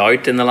plywood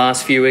out in the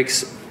last few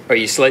weeks. Are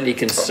you slightly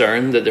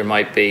concerned that there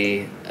might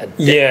be a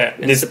dip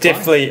in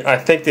supply? I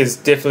think there's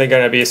definitely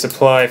going to be a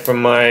supply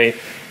from my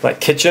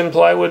kitchen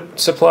plywood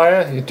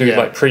supplier who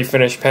do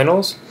pre-finished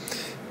panels,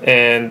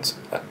 and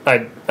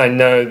I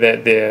know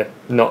that they're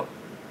not.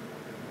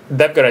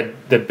 They've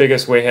got the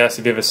biggest warehouse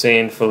you've ever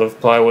seen full of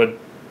plywood,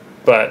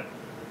 but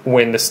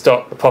when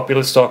the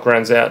popular stock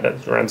runs out,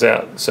 that runs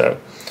out. So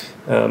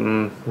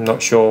I'm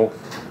not sure.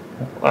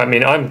 I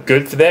mean, I'm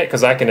good for that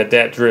because I can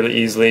adapt really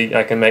easily.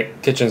 I can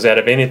make kitchens out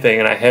of anything,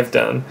 and I have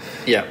done.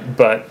 Yeah.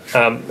 But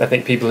I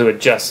think people who are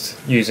just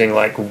using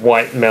white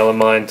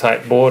melamine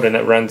type board and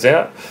it runs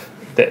out,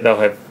 that they'll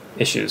have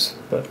issues.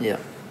 But yeah.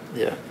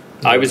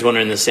 I was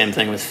wondering the same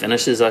thing with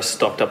finishes. I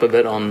stocked up a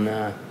bit on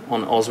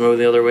Osmo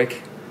the other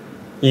week.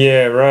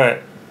 Yeah,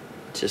 right.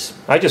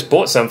 I just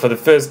bought some for the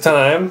first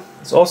time.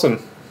 It's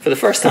awesome. For the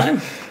first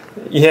time?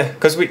 Yeah,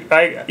 because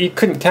you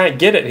can't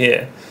get it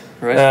here.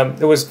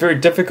 Right. It was very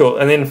difficult,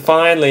 and then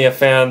finally I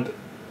found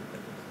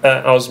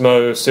an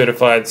Osmo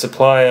certified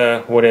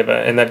supplier, whatever,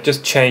 and they've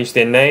just changed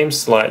their name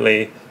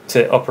slightly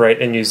to operate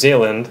in New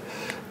Zealand,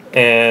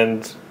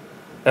 and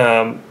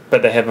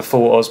but they have a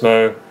full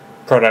Osmo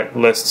product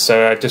list.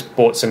 So I just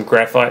bought some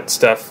graphite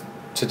stuff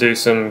to do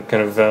some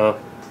kind of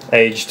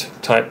aged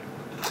type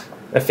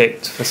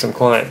effect for some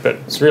client, but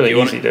it's really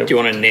easy to do. Do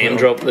you want to name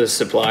drop the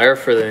supplier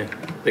for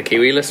the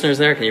Kiwi listeners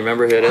there? Can you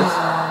remember who it is?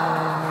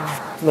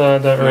 No, I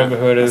don't remember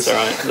who it is. That's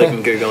alright, they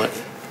can Google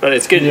it. But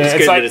it's good, it's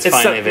good that it's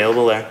finally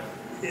available there.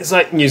 It's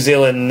like New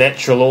Zealand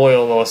natural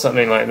oil or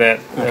something like that.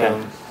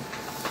 Okay.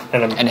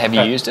 And have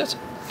you used it?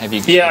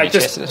 I've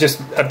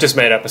just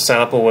made up a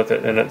sample with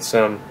it, and it's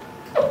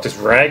just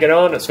rag it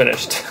on, it's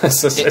finished.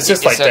 It's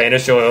just like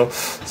Danish oil.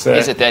 So,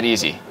 is it that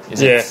easy?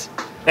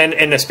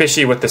 And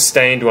especially with the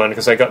stained one,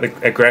 because I got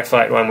a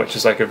graphite one, which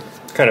is like a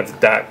kind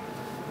of dark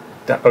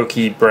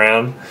oaky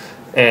brown,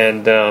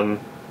 and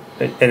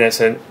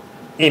it's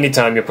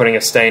anytime you're putting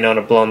a stain on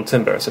a blonde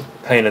timber, it's a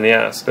pain in the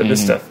ass. But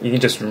this stuff, you can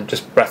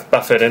just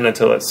buff it in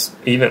until it's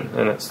even,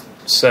 and it's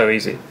so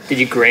easy. Did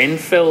you grain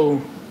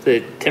fill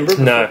the timber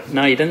before?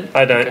 No, you didn't?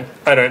 I don't. Okay.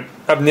 I don't.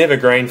 I've never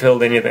grain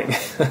filled anything.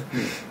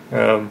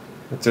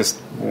 Just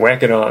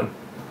whack it on.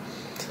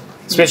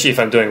 Especially if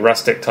I'm doing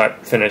rustic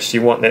type finish,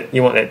 you want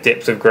that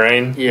depth of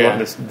grain. Yeah. You want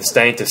the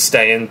stain to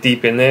stay in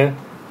deep in there.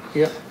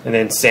 Yeah. And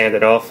then sand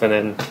it off, and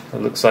then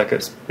it looks like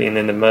it's been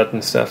in the mud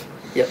and stuff.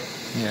 Yep.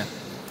 Yeah.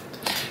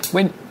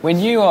 When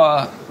you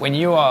are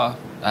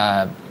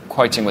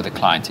quoting with a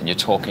client and you're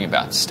talking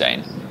about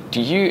stain,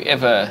 do you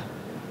ever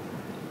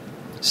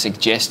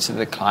suggest to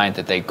the client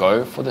that they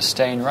go for the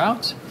stain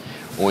route,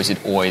 or is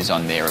it always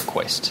on their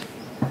request?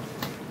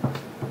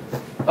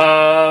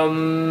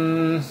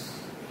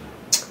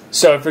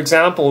 So, for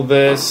example,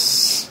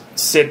 this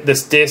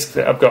desk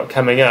that I've got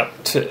coming up,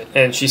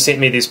 and she sent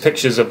me these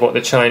pictures of what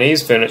the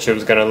Chinese furniture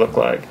was going to look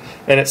like,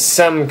 and it's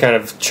some kind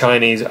of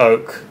Chinese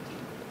oak,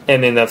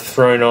 and then they've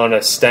thrown on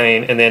a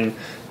stain, and then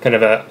kind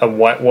of a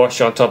whitewash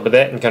on top of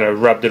that, and kind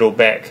of rubbed it all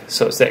back.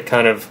 So it's that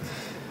kind of,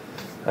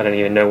 I don't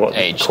even know what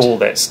to call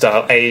that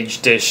style,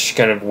 aged-ish,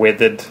 kind of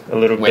weathered a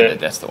little bit. Weathered,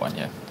 that's the one,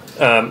 yeah.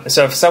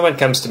 So if someone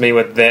comes to me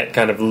with that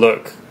kind of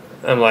look,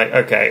 I'm like,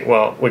 okay,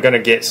 well, we're going to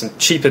get some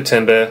cheaper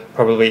timber,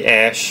 probably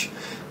ash,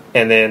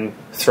 and then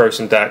throw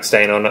some dark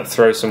stain on it,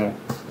 throw some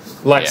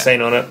light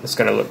stain on it. It's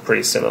going to look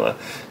pretty similar.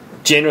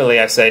 Generally,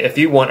 I say, if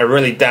you want a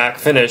really dark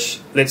finish,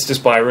 let's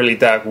just buy really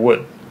dark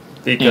wood,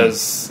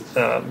 because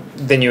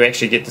then you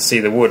actually get to see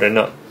the wood and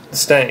not the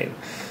stain.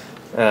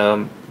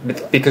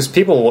 Because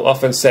people will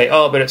often say,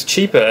 oh, but it's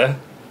cheaper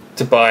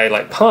to buy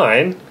like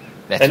pine,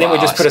 and then we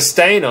just put a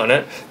stain on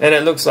it, and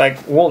it looks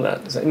like walnut.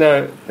 It's like,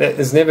 no, that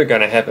is never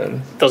going to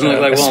happen. Doesn't look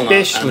like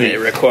walnut, and it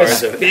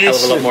requires a hell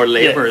of a lot more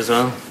labour as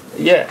well.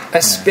 Yeah,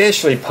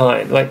 especially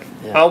pine. Like,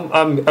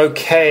 I'm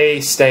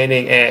okay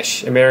staining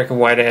ash. American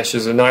white ash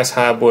is a nice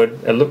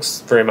hardwood. It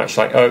looks very much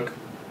like oak.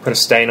 Put a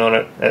stain on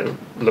it, it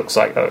looks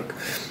like oak.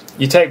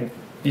 You take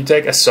you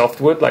take a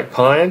softwood like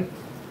pine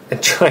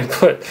and try and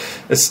put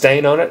a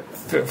stain on it,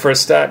 for a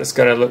start, it's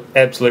going to look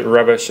absolute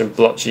rubbish and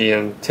blotchy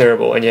and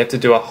terrible, and you have to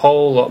do a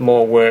whole lot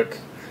more work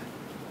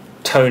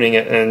toning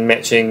it and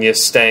matching your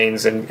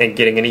stains and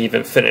getting an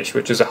even finish,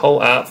 which is a whole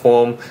art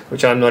form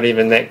which I'm not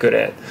even that good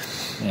at.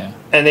 Yeah.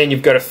 And then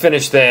you've got to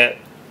finish that,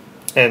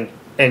 and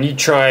you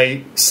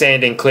try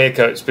sanding clear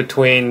coats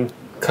between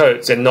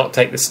coats and not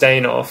take the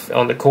stain off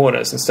on the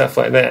corners and stuff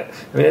like that.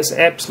 I mean, it's an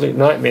absolute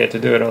nightmare to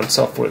do it on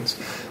softwoods.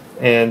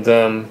 And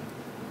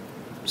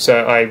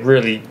so I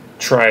really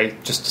try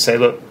just to say,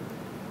 look,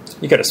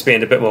 you got to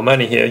spend a bit more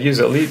money here. Use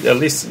at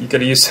least you got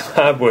to use some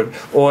hardwood,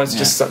 or it's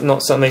just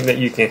not something that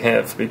you can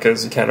have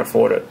because you can't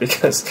afford it.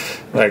 Because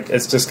like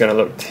it's just going to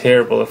look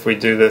terrible if we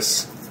do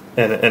this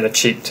in a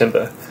cheap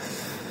timber,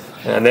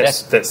 and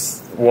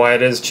that's why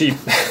it is cheap.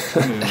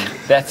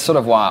 That's sort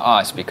of why I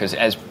asked, because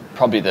as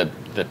probably the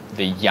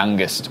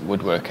youngest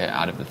woodworker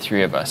out of the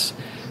three of us,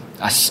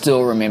 I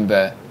still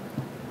remember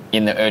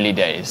in the early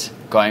days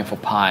going for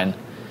pine,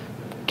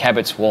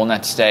 Cabot's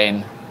walnut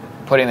stain,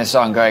 putting this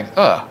on, going,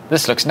 oh,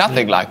 this looks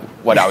nothing like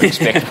what I would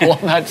expect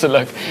walnut to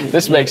look.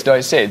 This makes no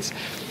sense.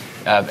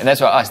 And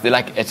that's why I asked. They're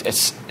like,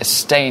 it's a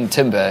stained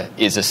timber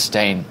is a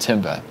stained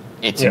timber.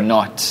 It's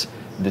not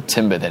the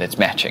timber that it's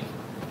matching.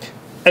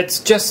 It's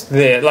just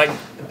there. Like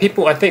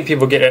I think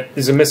people get it.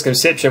 There's a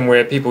misconception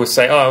where people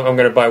say, oh, I'm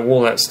going to buy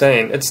walnut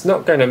stain. It's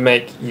not going to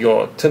make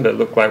your timber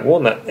look like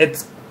walnut.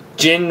 It's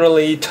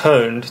generally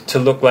toned to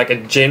look like a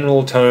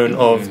general tone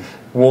of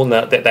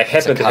walnut that they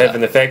happen to have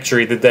in the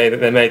factory the day that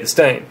they made the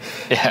stain.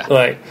 Yeah.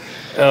 Like,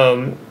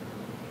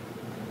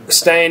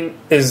 stain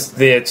is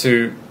there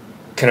to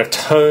kind of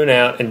tone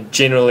out and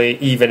generally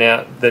even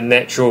out the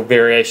natural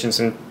variations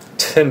in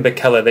timber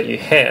color that you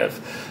have.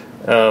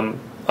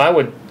 I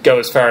would go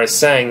as far as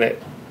saying that,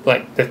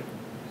 like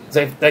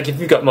if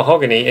you've got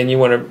mahogany and you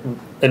want to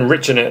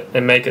enrich it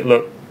and make it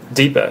look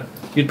deeper,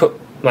 you'd put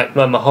like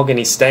a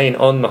mahogany stain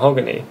on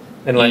mahogany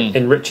and like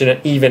enriching it,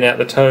 even out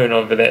the tone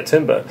of that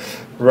timber,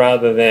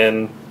 rather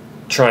than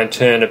try and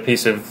turn a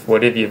piece of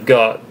whatever you've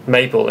got,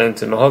 maple,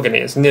 into mahogany.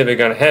 It's never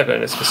going to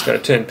happen. It's just going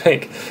to turn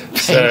pink.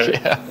 So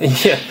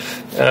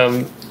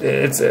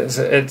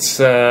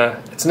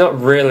it's not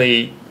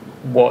really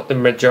what the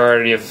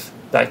majority of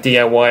like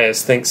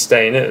DIYers think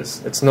stain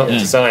is. It's not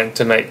designed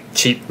to make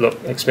cheap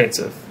look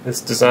expensive. It's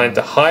designed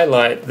to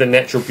highlight the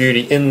natural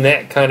beauty in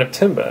that kind of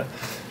timber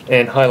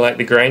and highlight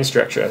the grain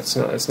structure.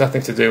 It's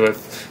nothing to do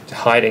with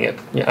hiding it.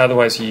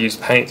 Otherwise, you use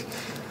paint.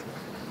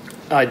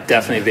 I'd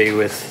definitely be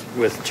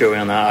with Joey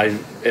on that.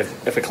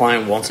 If a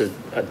client wants a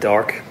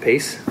dark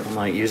piece, I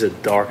might use a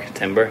dark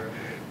timber.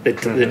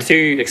 The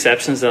two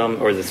exceptions,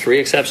 or the three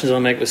exceptions I'll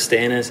make with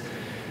stain is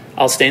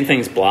I'll stain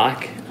things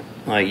black,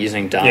 like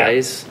using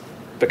dyes,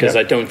 because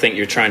I don't think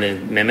you're trying to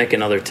mimic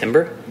another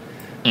timber.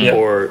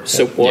 Or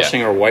soap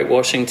washing or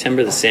whitewashing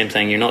timber, the same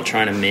thing. You're not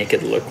trying to make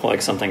it look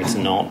like something it's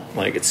not.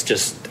 Like it's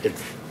just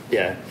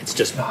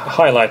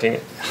highlighting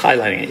it.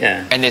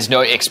 And there's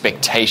no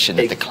expectation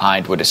that the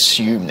client would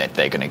assume that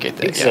they're going to get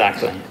that.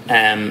 Exactly.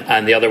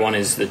 And the other one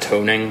is the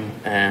toning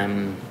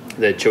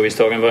that Joey's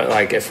talking about.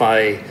 Like if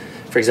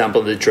for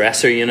example, the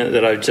dresser unit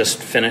that I've just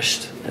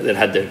finished that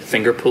had the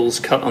finger pulls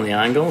cut on the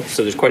angle,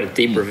 so there's quite a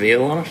deep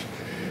reveal on it,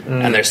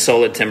 and there's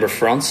solid timber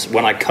fronts.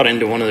 When I cut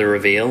into one of the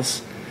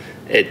reveals,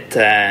 I don't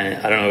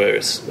know,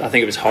 I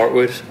think it was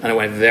heartwood, and it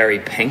went very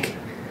pink.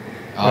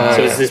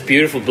 So it's this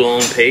beautiful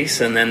blown piece,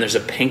 and then there's a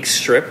pink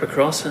strip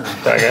across it.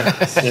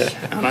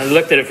 And I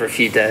looked at it for a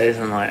few days,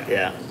 and I'm like,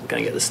 I'm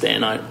going to get the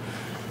stain out.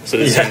 So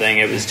the same thing,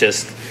 it was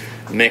just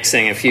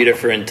mixing a few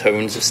different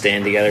tones of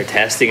stain together,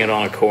 testing it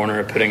on a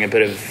corner, putting a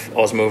bit of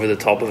Osmo over the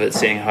top of it,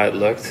 seeing how it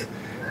looked,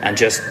 and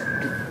just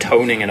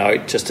toning it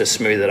out just to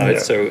smooth it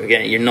out. So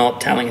again, you're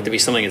not telling it to be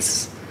something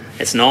it's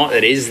not.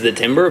 It is the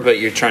timber, but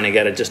you're trying to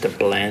get it just to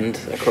blend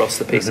across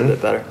the piece a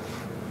bit better.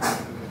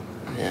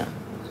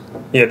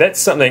 Yeah, that's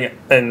something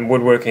in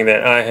woodworking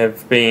that I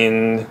have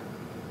been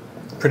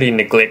pretty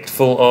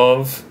neglectful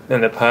of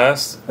in the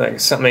past. Like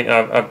something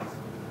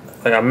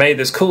I made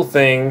this cool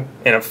thing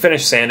and I've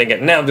finished sanding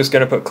it. Now I'm just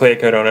going to put clear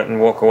coat on it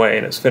and walk away,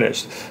 and it's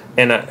finished.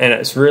 And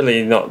it's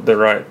really not the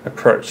right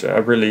approach. I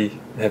really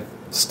have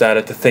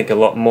started to think a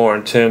lot more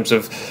in terms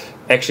of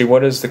actually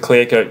what is the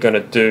clear coat going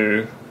to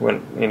do when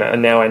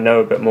and now I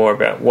know a bit more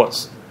about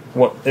what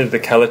are the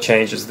colour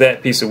changes.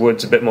 That piece of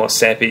wood's a bit more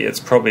sappy.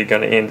 It's probably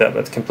going to end up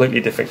with a completely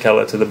different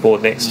colour to the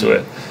board next to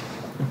it.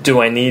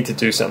 Do I need to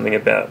do something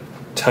about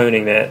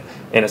toning that?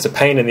 And it's a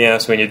pain in the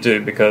ass when you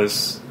do,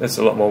 because it's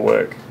a lot more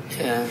work.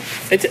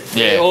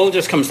 It all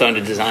just comes down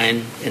to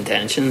design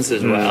intentions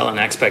as well, and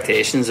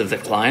expectations of the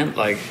client.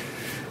 Like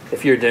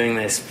if you're doing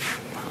this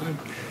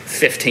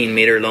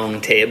 15-meter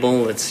long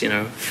table that's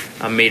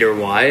a meter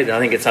wide, I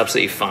think it's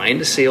absolutely fine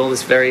to see all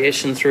this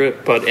variation through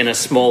it. But in a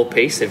small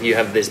piece, if you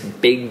have this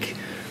big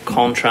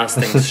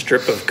contrasting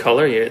strip of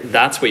color,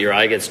 that's what your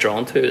eye gets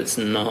drawn to. It's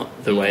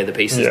not the way the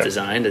piece is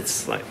designed.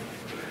 It's like,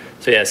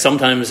 so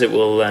sometimes it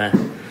will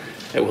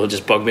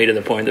just bug me to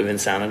the point of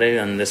insanity,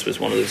 and this was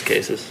one of those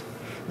cases.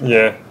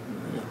 I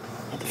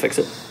have to fix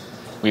it.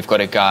 we've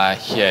got a guy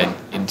here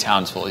in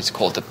Townsville. He's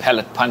called the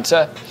Pellet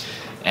Punter,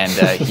 and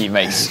he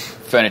makes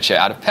furniture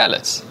out of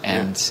pellets.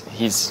 And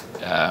he's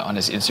on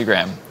his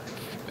Instagram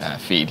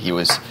feed, he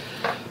was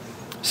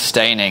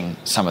staining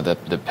some of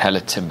the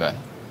pellet timber,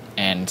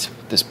 and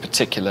this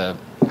particular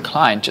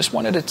client just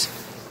wanted it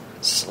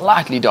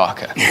slightly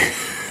darker.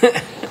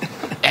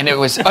 And it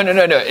was,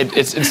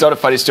 it's not a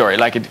funny story.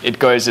 Like it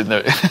goes in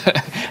the,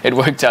 it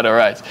worked out all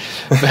right.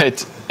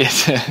 But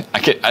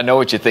I know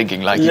what you're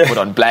thinking. Like you put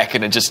on black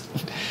and it just,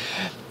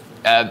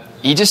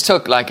 he just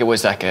took it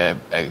was like a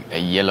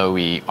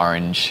yellowy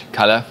orange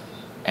color,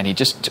 and he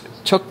just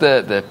took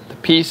the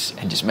piece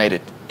and just made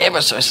it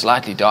ever so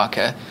slightly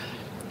darker,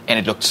 and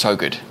it looked so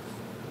good.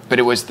 But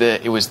it was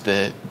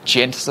the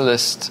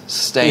gentlest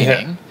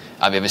staining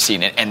I've ever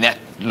seen it, and that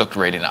looked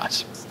really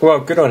nice. Well,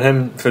 good on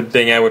him for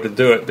being able to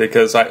do it,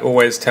 because I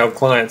always tell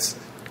clients,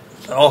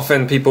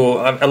 often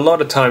a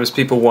lot of times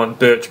people want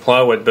birch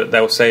plywood, but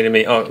they'll say to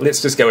me, oh,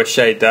 let's just go a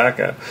shade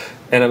darker.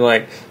 And I'm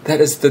like,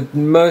 that is the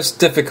most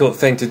difficult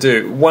thing to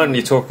do. One,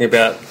 you're talking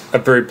about a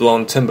very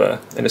blonde timber,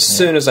 and as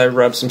soon as I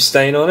rub some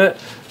stain on it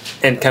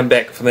and come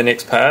back for the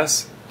next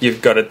pass,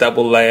 you've got a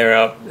double layer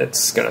up.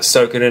 It's going to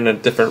soak it in a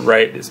different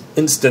rate. It's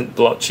instant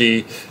blotchy.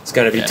 It's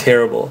going to be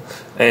terrible.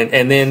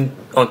 And then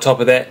on top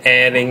of that,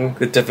 adding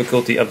the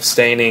difficulty of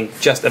staining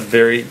just a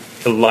very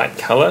light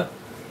color.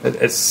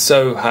 It's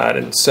so hard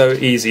and so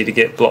easy to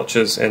get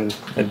blotches and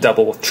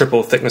double,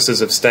 triple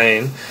thicknesses of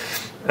stain.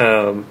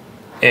 That's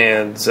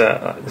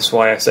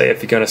why I say,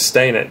 if you're going to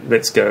stain it,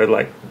 let's go,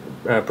 like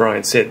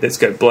Bryan said, let's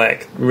go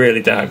black,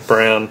 really dark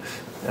brown,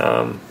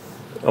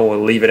 or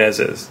leave it as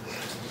is.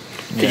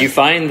 Did you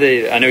find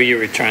I know you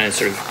were trying to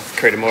sort of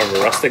create a more of a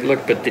rustic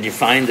look, but did you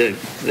find the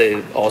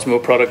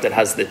Osmo product that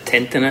has the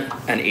tint in it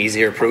an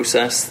easier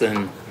process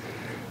than,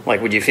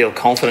 like, would you feel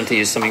confident to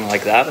use something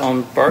like that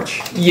on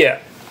birch? Yeah.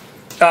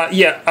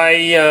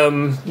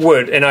 I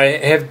would, and I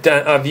have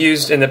done. I've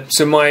used,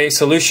 so my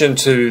solution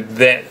to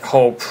that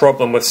whole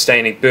problem with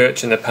staining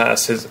birch in the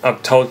past is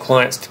I've told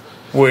clients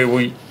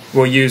we'll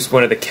use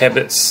one of the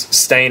Cabot's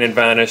stain and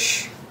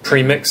varnish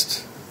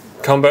pre-mixed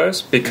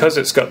combos, because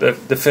it's got the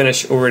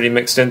finish already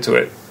mixed into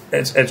it.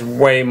 It's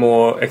way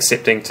more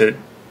accepting to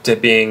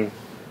being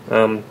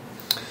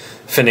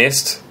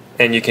finessed,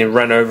 and you can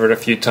run over it a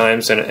few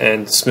times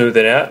and smooth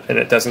it out, and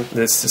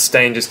the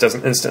stain just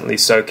doesn't instantly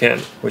soak in,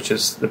 which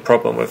is the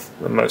problem with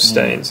most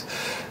stains.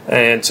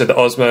 And so the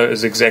Osmo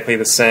is exactly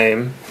the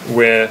same,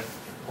 where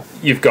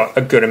you've got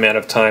a good amount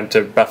of time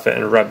to buff it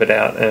and rub it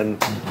out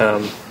and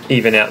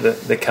even out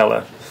the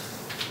color.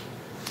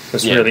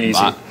 It's really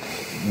easy.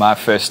 My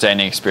first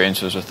staining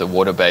experience was with the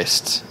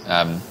water-based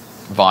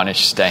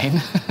varnish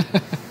stain,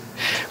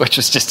 which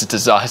was just a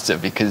disaster,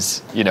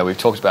 because, we've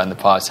talked about in the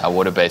past how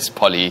water-based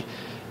poly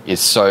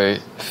is so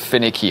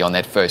finicky on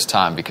that first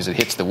time, because it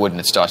hits the wood and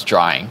it starts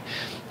drying.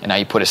 And now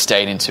you put a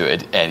stain into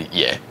it, and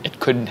it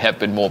couldn't have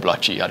been more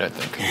blotchy, I don't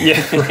think.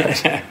 Yeah,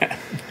 right.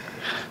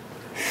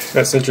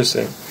 That's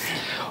interesting.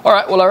 All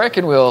right, well, I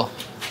reckon we'll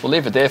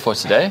leave it there for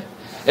today.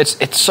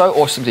 It's so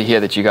awesome to hear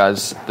that you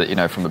guys,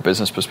 that from a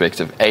business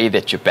perspective,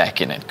 that you're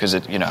back in it, because I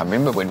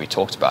remember when we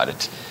talked about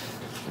it,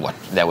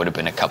 that would have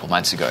been a couple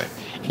months ago.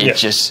 It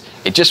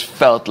just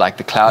felt like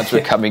the clouds were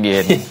coming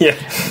in,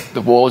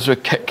 the walls were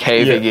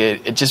caving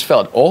in. It just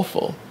felt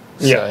awful.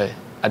 So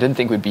I didn't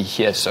think we'd be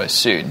here so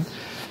soon.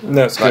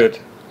 No, it's good.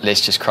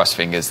 Let's just cross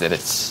fingers that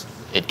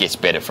it gets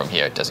better from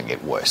here. It doesn't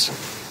get worse.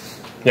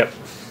 Yep.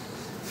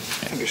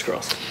 Fingers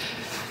crossed.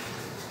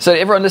 So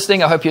everyone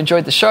listening, I hope you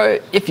enjoyed the show.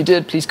 If you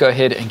did, please go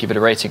ahead and give it a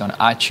rating on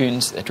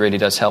iTunes. It really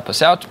does help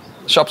us out.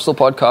 Shop Stool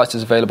Podcast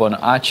is available on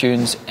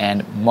iTunes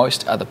and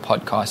most other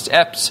podcast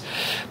apps.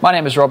 My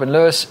name is Robin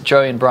Lewis.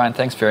 Joey and Bryan,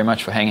 thanks very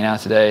much for hanging out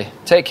today.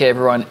 Take care,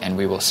 everyone, and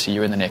we will see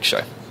you in the next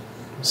show.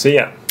 See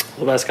ya.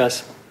 All the best,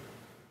 guys.